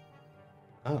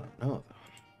 I don't know,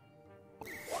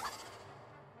 though.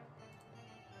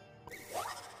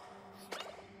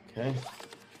 Okay.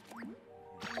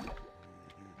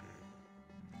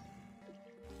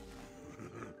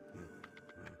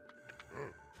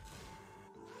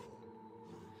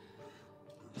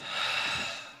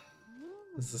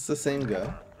 Is this the same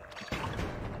guy?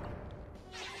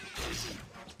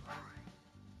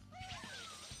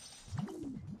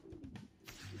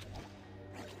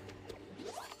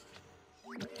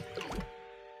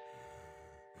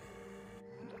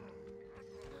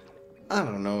 I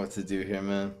don't know what to do here,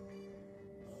 man.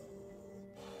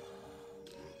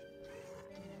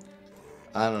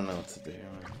 I don't know what to do here,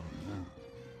 man.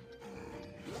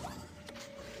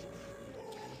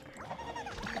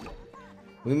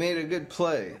 We made a good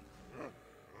play.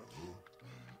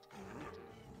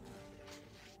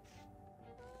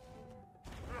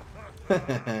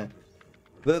 the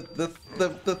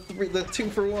 2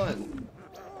 for 1.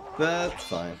 That's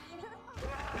fine.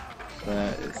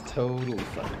 That is totally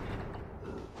fine.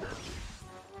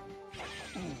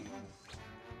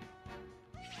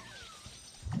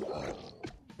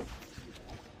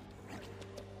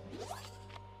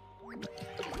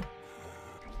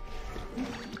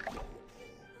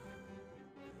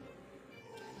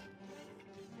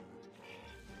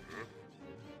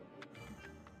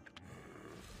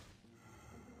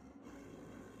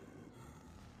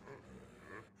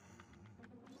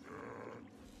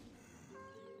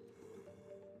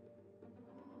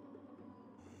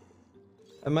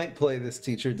 I might play this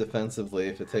teacher defensively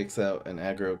if it takes out an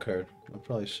aggro card. I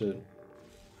probably should.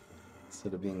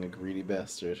 Instead of being a greedy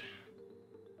bastard.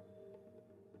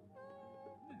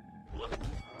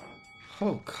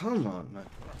 Oh, come on, man.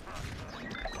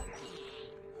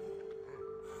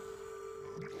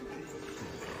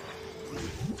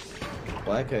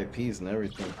 Black eyed peas and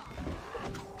everything.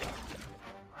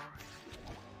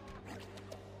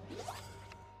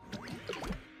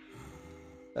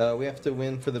 We have to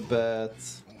win for the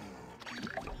bets.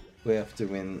 We have to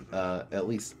win at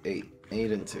least 8.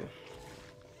 8 and 2.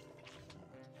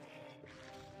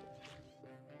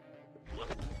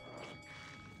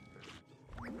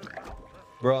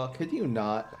 Bro, could you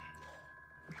not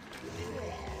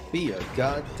be a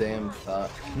goddamn thought?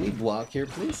 Can we block here,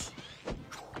 please?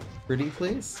 Pretty,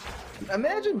 please?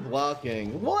 Imagine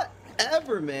blocking. What?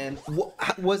 ever, man.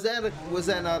 Was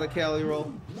that not a Cali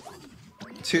roll?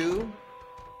 2,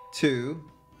 2,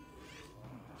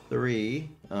 3.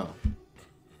 Oh.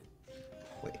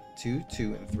 Wait, 2,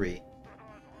 2, and 3.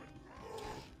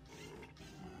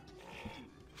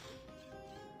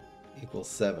 Equals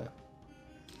 7.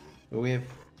 But we've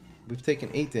taken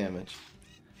 8 damage.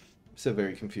 I'm so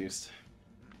very confused.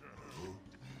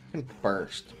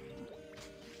 Burst.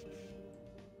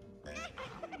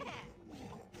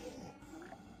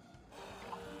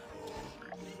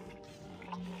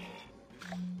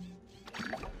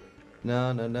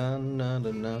 No, no, no, no,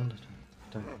 no, no,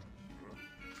 no.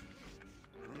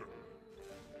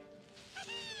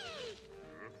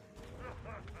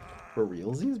 For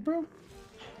realsies, bro?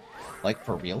 Like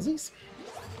for realsies?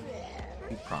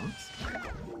 You promise?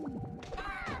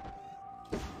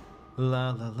 La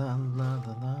la la la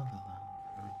la la la.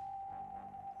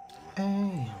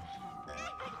 Hey.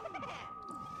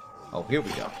 Oh, here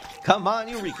we go. Come on,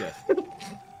 Eureka!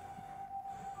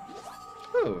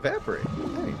 Oh, evaporate.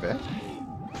 Hey, evaporate.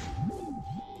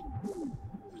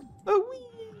 Oh, wee.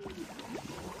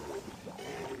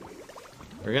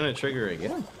 We're gonna trigger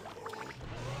again.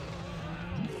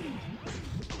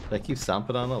 Did I keep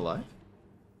Stompadon alive?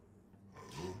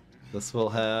 This will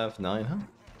have 9,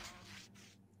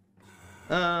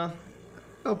 huh?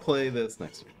 I'll play this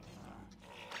next week.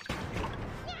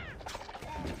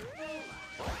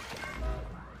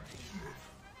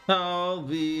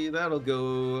 That'll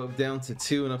go down to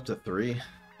 2 and up to 3.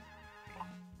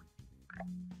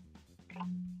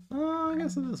 Oh, I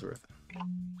guess it is worth it.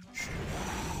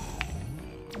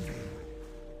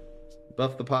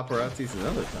 Buff the paparazzis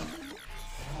another time.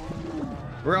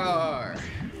 Roar!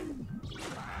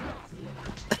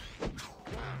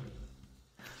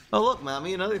 Oh look,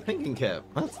 mommy, another thinking cap.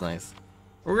 That's nice.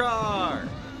 Roar!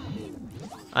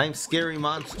 I'm scary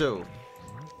monster.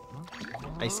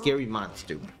 I scary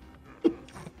monster.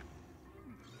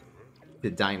 The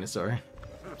dinosaur.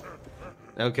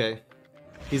 Okay.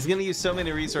 He's gonna use so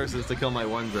many resources to kill my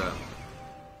 1-drop.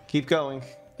 Keep going.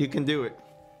 You can do it.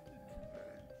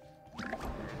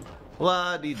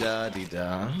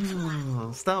 La-dee-da-dee-da.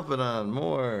 Stompadon,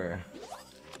 more.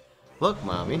 Look,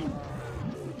 mommy.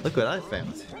 Look what I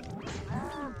found.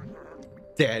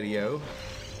 Daddy-o.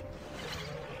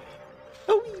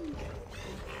 Oh.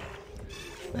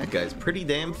 That guy's pretty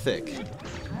damn thick.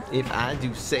 If I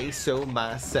do say so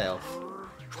myself.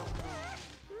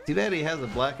 Too bad he has a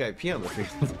black IP on the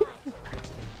field.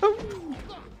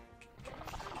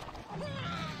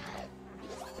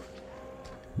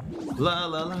 La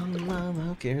la la la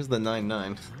la. Okay, here's the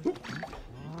 9-9.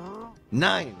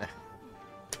 9!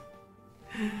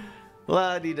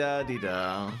 La dee da dee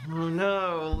da. Oh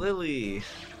no, Lily.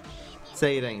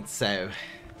 Say it ain't so.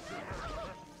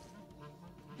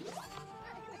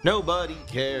 Nobody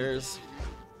cares.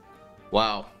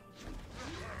 Wow.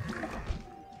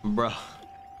 Bruh.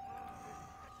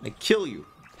 I kill you.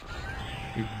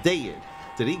 You're dead.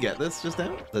 Did he get this just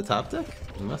now? The top deck?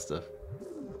 He must have.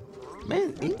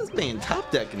 Man, he was playing top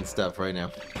deck and stuff right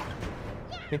now.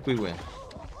 I think we win.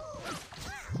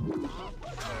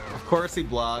 Of course he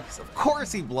blocks. Of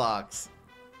course he blocks.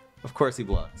 Of course he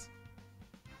blocks.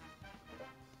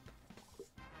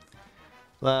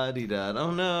 La-dee-da. Oh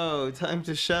no, time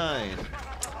to shine.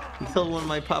 He killed one of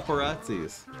my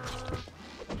paparazzis.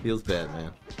 Feels bad,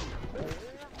 man.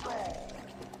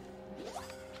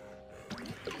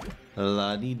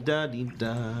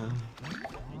 La-dee-da-dee-da.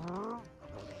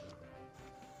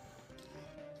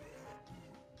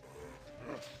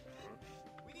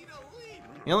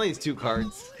 He only has 2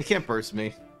 cards. He can't burst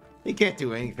me. He can't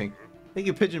do anything. Thank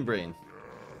you, Pigeon Brain.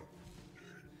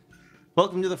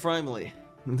 Welcome to the Frimely.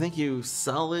 And thank you,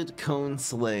 Solid Cone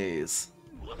Slays.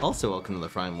 Also welcome to the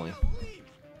Frimely.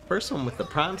 First one with the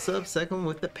Prime sub, second one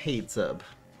with the paid sub.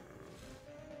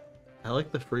 I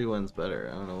like the free ones better.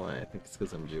 I don't know why. I think it's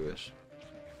because I'm Jewish.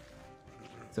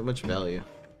 So much value.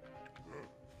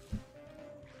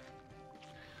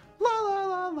 La la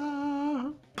la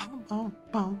la. Bum, bum,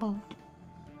 bum, bum.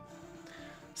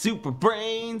 Super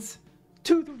Brains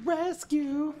to the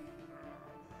rescue.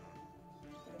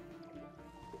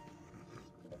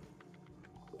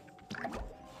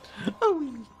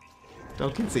 Oh.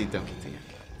 Don't concede, don't concede.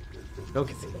 Don't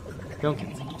concede. Don't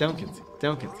concede. Don't concede.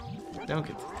 Don't concede. Don't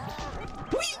concede.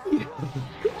 Whee!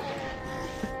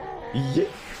 Yeah.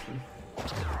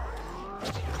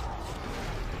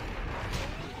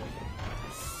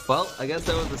 Well, I guess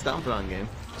that was the Stompadon game,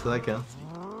 so that counts.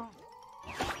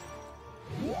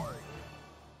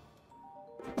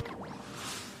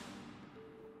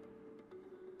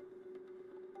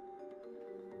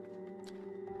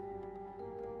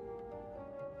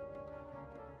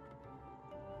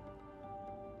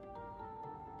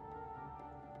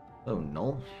 Oh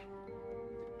no.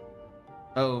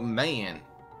 Oh man.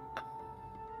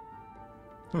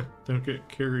 Don't get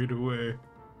carried away.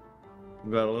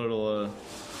 We got a little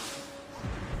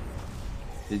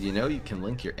Did you know you can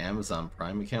link your Amazon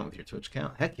Prime account with your Twitch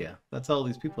account? Heck yeah. That's how all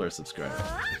these people are subscribing.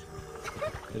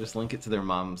 They just link it to their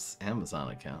mom's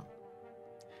Amazon account.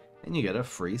 And you get a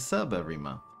free sub every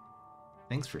month.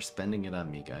 Thanks for spending it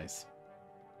on me, guys.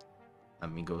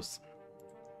 Amigos.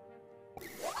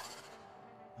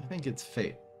 I think it's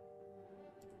fate.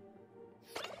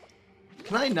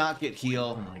 Can I not get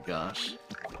heal? Oh my gosh.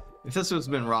 If this was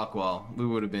been Rockwall, we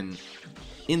would have been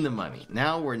in the money.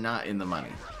 Now we're not in the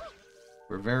money.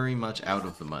 We're very much out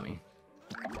of the money.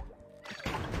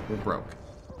 We're broke.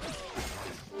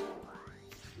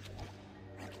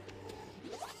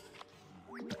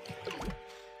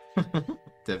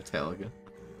 Devtaliga.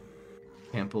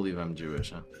 Can't believe I'm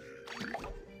Jewish, huh?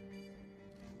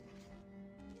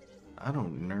 I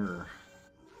don't know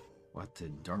what to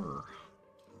do.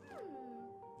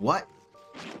 What?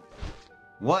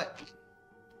 What?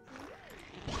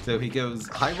 So he goes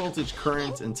high voltage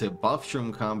current into buff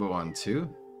shroom combo on 2.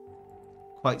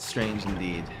 Quite strange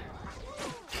indeed.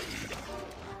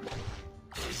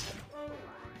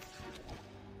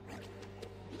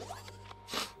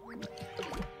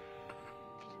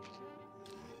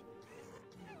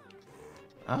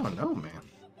 I don't know, man.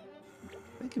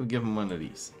 I think we'll give him one of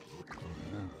these.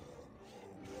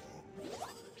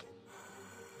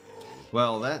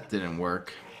 Well, that didn't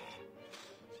work.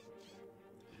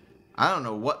 I don't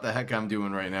know what the heck I'm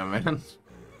doing right now, man.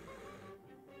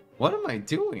 What am I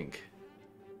doing?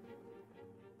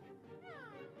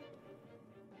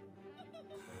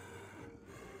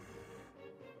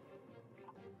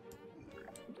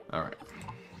 Alright.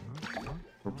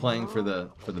 We're playing for the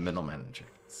middle manager.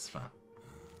 It's fun.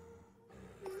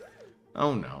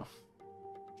 Oh no.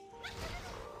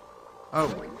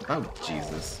 Oh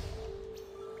Jesus.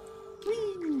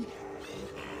 Whee!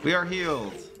 We are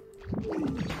healed.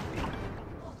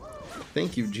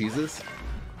 Thank you, Jesus.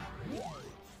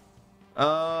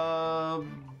 Well,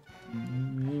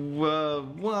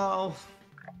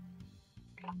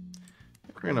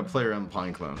 we're gonna play around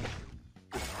Pine Clone.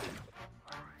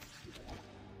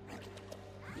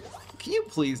 Can you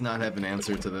please not have an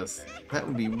answer to this? That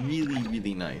would be really,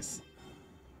 really nice.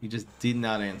 You just did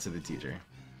not answer the teacher.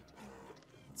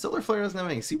 Solar Flare doesn't have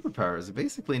any superpowers. I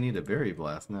basically need a Berry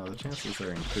Blast now. The chances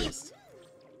are increased.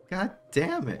 God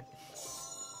damn it.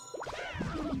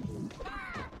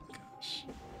 Gosh.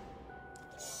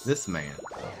 This man.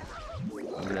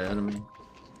 Under the enemy.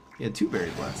 He had 2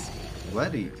 Berry Blasts.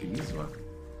 Glad he could use one.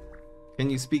 Can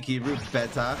you speak Hebrew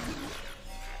better?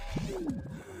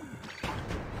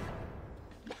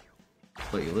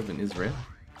 Wait, you live in Israel?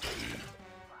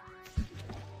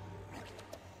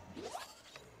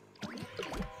 You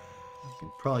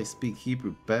can probably speak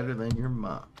Hebrew better than your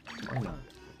mom. Why not?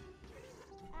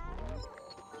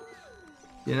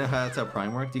 You know how that's how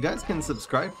Prime worked? You guys can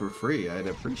subscribe for free. I'd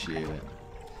appreciate it.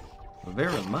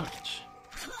 Very much.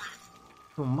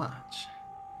 So much.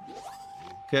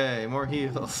 Okay, more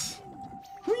heals.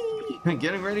 Whee!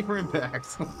 Getting ready for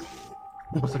impact.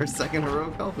 That was our second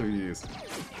heroic health we used.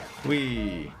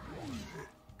 Whee!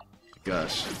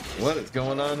 Gosh, what is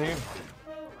going on here?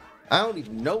 I don't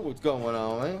even know what's going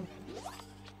on, man.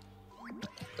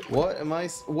 What am I?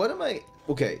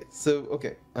 Okay, so,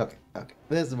 okay.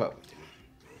 This is what we do.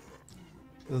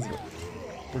 This is what we do.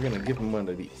 We're gonna give him one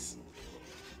of these.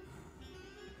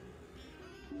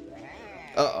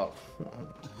 Uh-oh.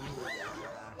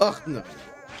 Oh, no.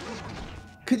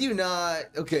 Could you not?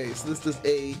 Okay, so this does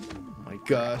 8. Oh my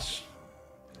gosh.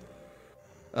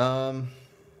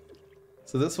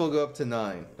 So this will go up to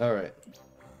 9. Alright.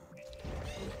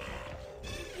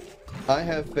 I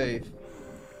have faith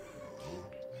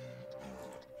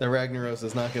that Ragnaros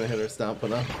is not going to hit our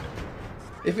Stompadon.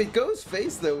 If it goes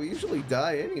face, though, we usually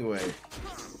die anyway.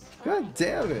 God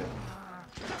damn it.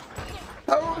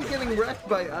 How are we getting wrecked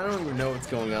by... I don't even know what's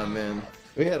going on, man.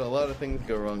 We had a lot of things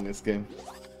go wrong this game.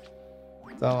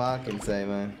 That's all I can say,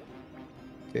 man.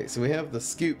 Okay, so we have the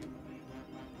Scoop.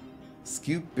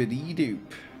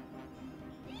 Scoopity-doop.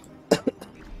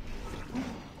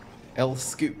 El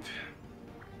Scoop.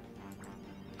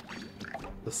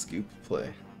 The Scoop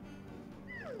play.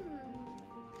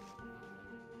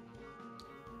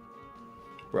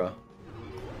 Bruh.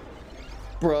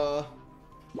 Bruh.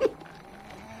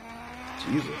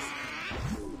 Jesus.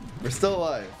 We're still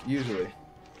alive, usually.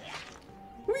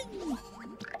 Whee!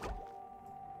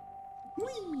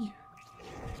 Whee!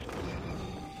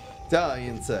 Die,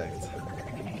 insect.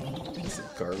 Piece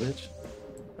of garbage.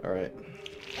 Alright.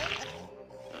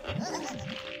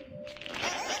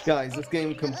 Guys, this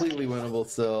game completely winnable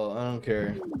still. I don't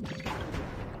care.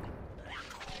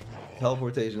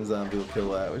 Teleportation zombie will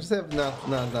kill that. We just have no.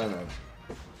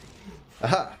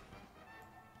 Aha!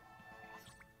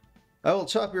 I will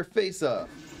chop your face off.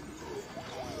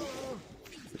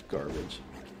 Garbage.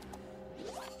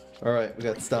 Alright, we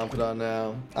got Stompadon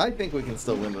now. I think we can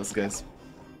still win this, guys.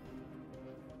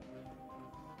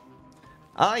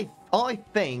 I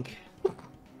think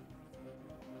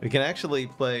we can actually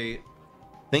play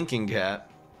Thinking Cat,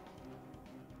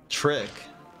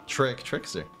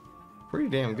 Trickster. Pretty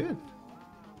damn good.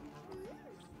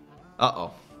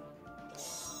 Uh-oh.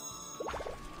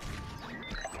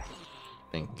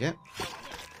 Thinking Cat.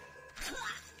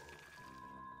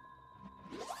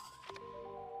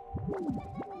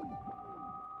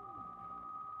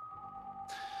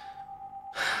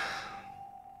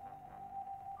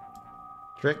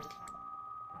 Trickster.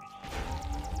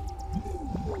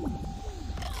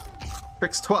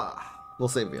 We'll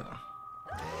save you.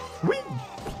 Whee!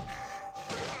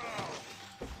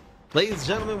 Ladies and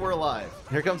gentlemen, we're alive.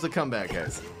 Here comes the comeback,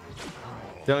 guys.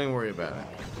 Don't even worry about it.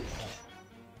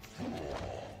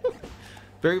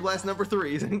 Berry Blast number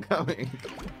 3 is incoming.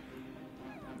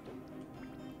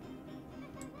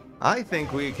 I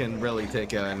think we can really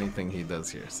take out anything he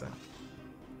does here, so.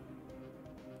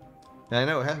 I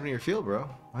know what happened to your field, bro.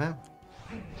 What happened?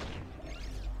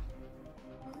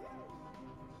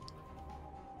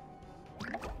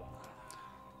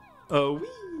 Oh,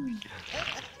 wee.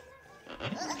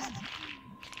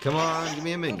 Come on, give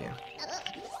me a minion.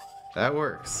 That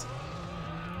works.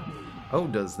 Oh,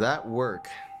 does that work?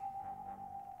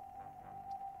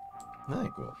 Very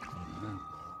cool.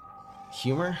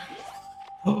 Humor?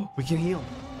 Oh, we can heal.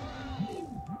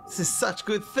 This is such a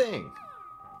good thing.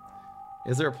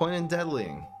 Is there a point in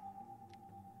deadlying?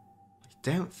 I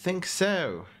don't think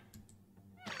so.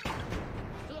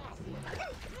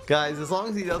 Guys, as long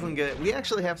as he doesn't get... We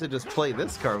actually have to just play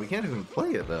this card. We can't even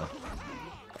play it, though.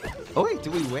 Oh, wait,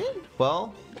 do we win?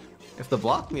 Well, if the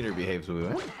block meter behaves, we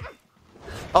win.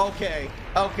 Okay,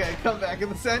 okay, come back in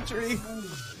the century.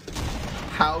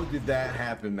 How did that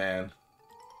happen, man?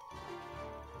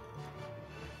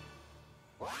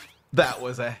 That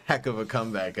was a heck of a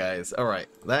comeback, guys. Alright,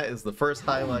 that is the first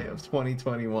highlight of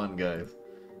 2021, guys.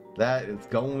 That is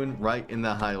going right in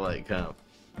the highlight count.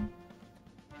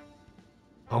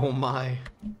 Oh my.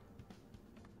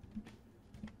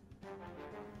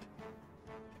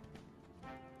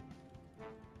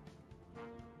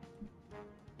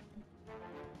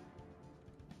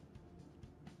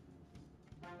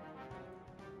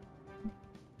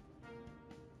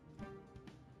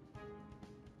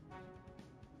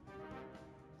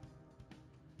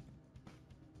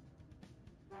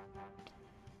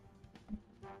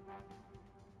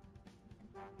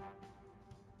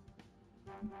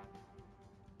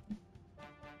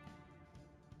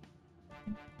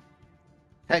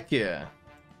 Heck yeah.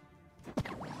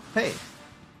 Hey,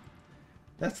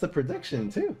 that's the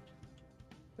prediction too.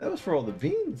 That was for all the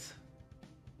beans.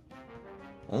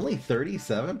 Only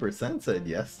 37% said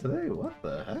yes today. What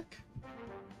the heck?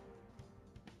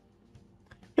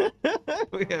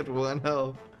 We had 1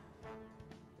 health.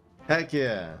 Heck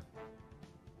yeah.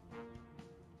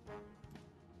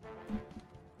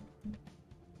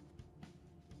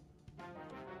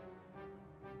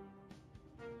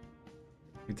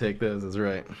 You take those, is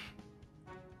right.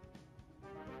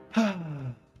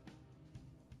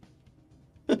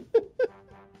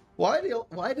 Why did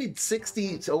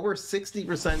over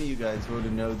 60% of you guys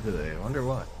voted no today? I wonder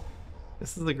why.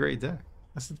 This is a great deck.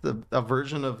 This is a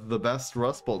version of the best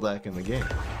Rustbolt deck in the game,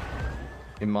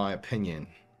 in my opinion.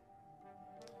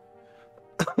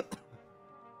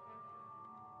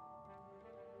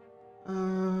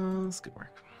 This could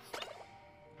work.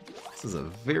 This is a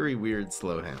very weird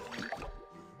slow hand.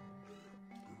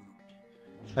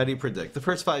 How do you predict? The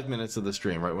first 5 minutes of the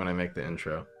stream, right when I make the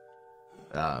intro,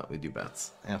 we do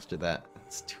bets. After that,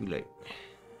 it's too late.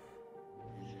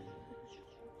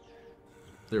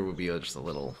 There will be just a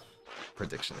little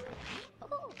prediction.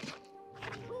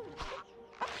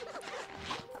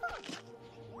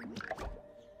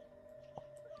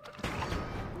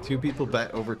 Two people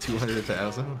bet over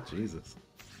 200,000? Jesus.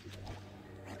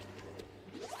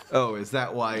 Oh, is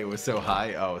that why it was so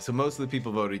high? Oh, so most of the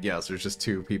people voted yes. There's just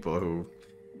 2 people who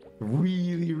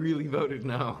really, really voted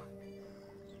no.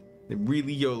 They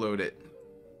really YOLO'd it.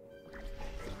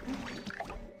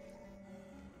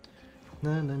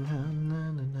 Na, na, na,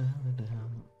 na, na, na, na.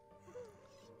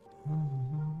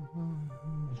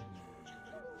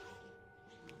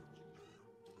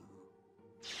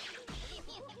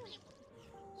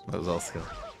 That was all skill.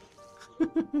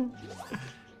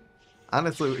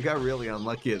 Honestly, we got really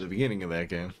unlucky at the beginning of that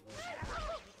game.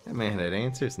 That man had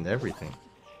answers and everything.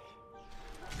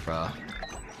 Bruh.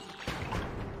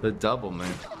 The double,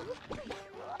 man.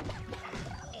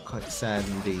 Quite sad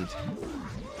indeed.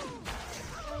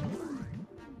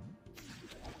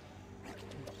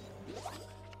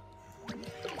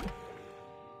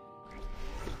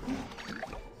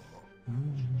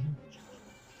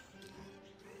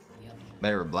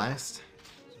 Mirror Blast.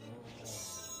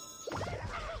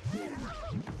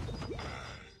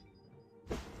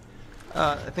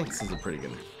 I think this is a pretty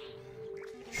good one.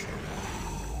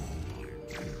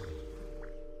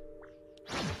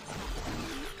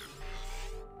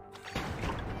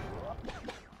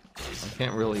 I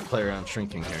can't really play around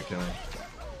shrinking here, can I?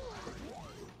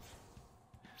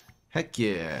 Heck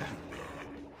yeah.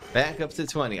 Back up to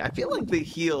 20. I feel like the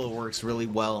heal works really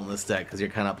well in this deck because you're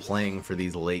kind of playing for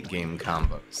these late game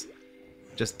combos.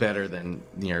 Just better than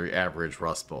your average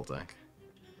Rustbolt deck.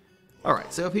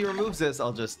 Alright, so if he removes this,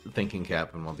 I'll just Thinking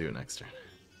Cap and we'll do it next turn.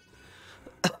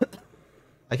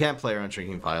 I can't play around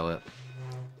Shrinking Violet.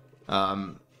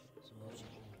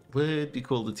 Would be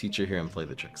cool to teach her here and play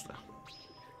the tricks though.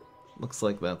 Looks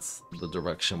like that's the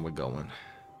direction we're going.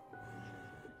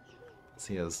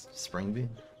 So he has Spring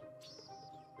Beam.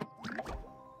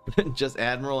 Just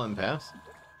Admiral and pass?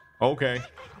 Okay.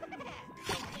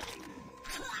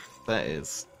 That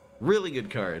is really good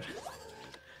card.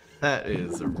 That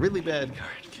is a really bad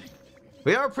card.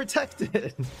 We are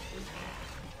protected!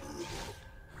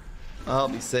 I'll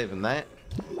be saving that.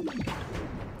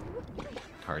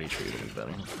 Hardy Tree would be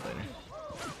better later.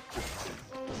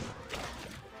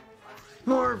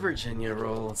 More Virginia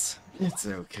rolls. It's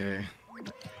okay.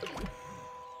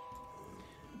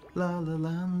 La la la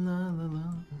la la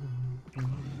la.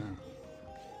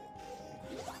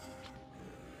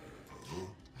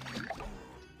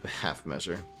 Half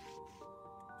measure.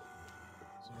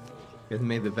 It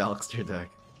made the THICCster deck.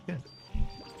 Yeah.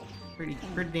 Pretty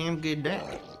damn good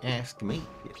deck. Ask me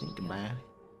if you think about it.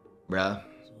 Bruh.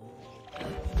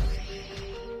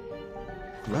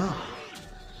 Bruh.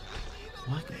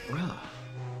 Like a bruh.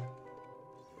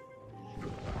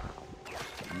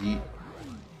 Yeet.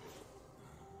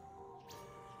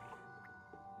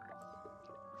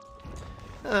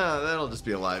 That'll just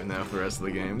be alive now for the rest of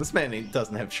the game. This man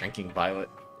doesn't have Shrinking Violet.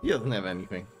 He doesn't have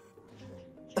anything.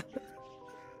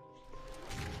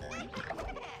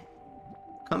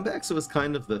 Comebacks was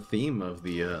kind of the theme of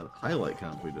the highlight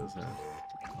comp we just had.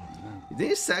 Did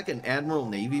he sack an Admiral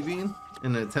Navy Beam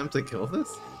in an attempt to kill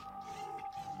this?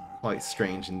 Quite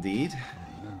strange indeed.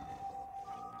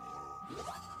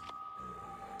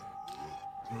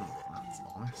 That's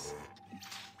nice.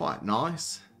 Quite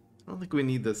nice. I don't think we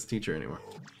need this teacher anymore.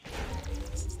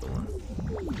 This is the one.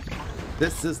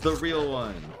 This is the real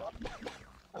one.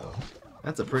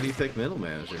 That's a pretty thick middle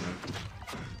manager.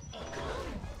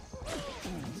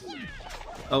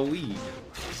 A weed.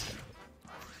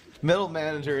 Middle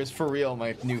manager is for real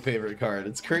my new favorite card.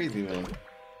 It's crazy, man.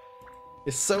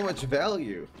 It's so much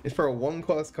value. It's for a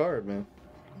 1-cost card, man.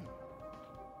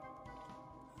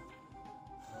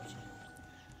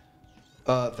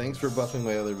 Thanks for buffing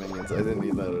my other minions. I didn't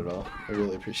need that at all. I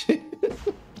really appreciate it.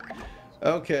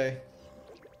 Okay.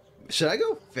 Should I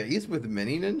go phase with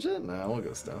Mini Ninja? No, we'll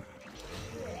go Stone.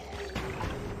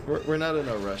 We're not in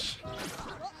a rush.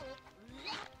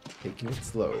 Taking it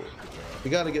slow.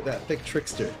 We gotta get that thick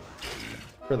Trickster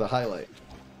for the highlight.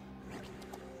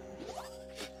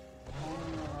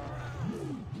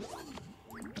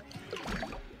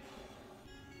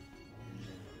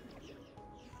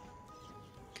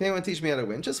 Can anyone teach me how to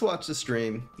win? Just watch the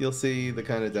stream. You'll see the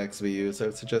kind of decks we use. I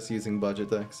would suggest using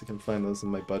budget decks. You can find those in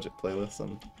my budget playlist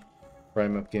on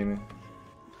Prime Up Gaming.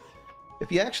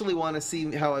 If you actually want to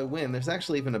see how I win, there's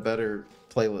actually even a better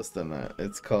playlist than that.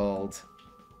 It's called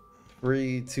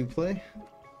Free to Play.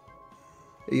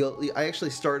 I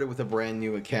actually started with a brand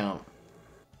new account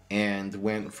and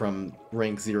went from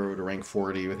rank 0 to rank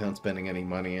 40 without spending any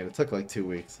money, and it took like 2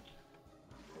 weeks.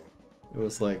 It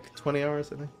was like 20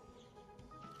 hours, I think.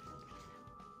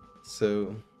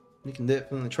 So you can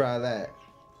definitely try that.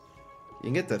 You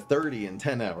can get to 30 in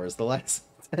 10 hours. The last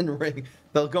 10 rank,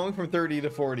 going from 30 to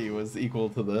 40 was equal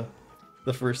to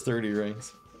the first 30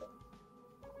 ranks.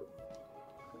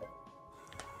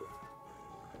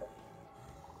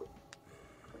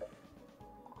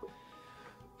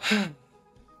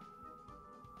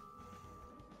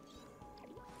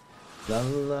 La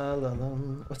la la la.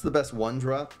 What's the best one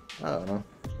drop? I don't know.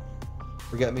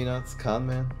 Forget Me Nots, Con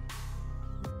Man.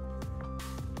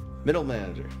 Middle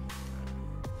manager.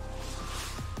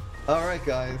 Alright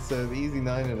guys, so the easy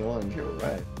 9-1. You're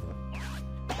right.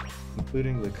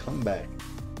 Including the comeback.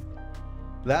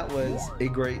 That was a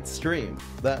great stream.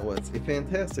 That was a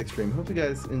fantastic stream. Hope you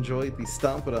guys enjoyed the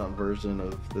Stompadon version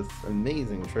of this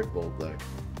amazing Trickbolt deck.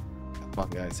 Come on,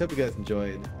 guys. Hope you guys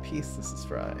enjoyed. Peace. This is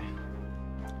Fry.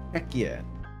 Heck yeah.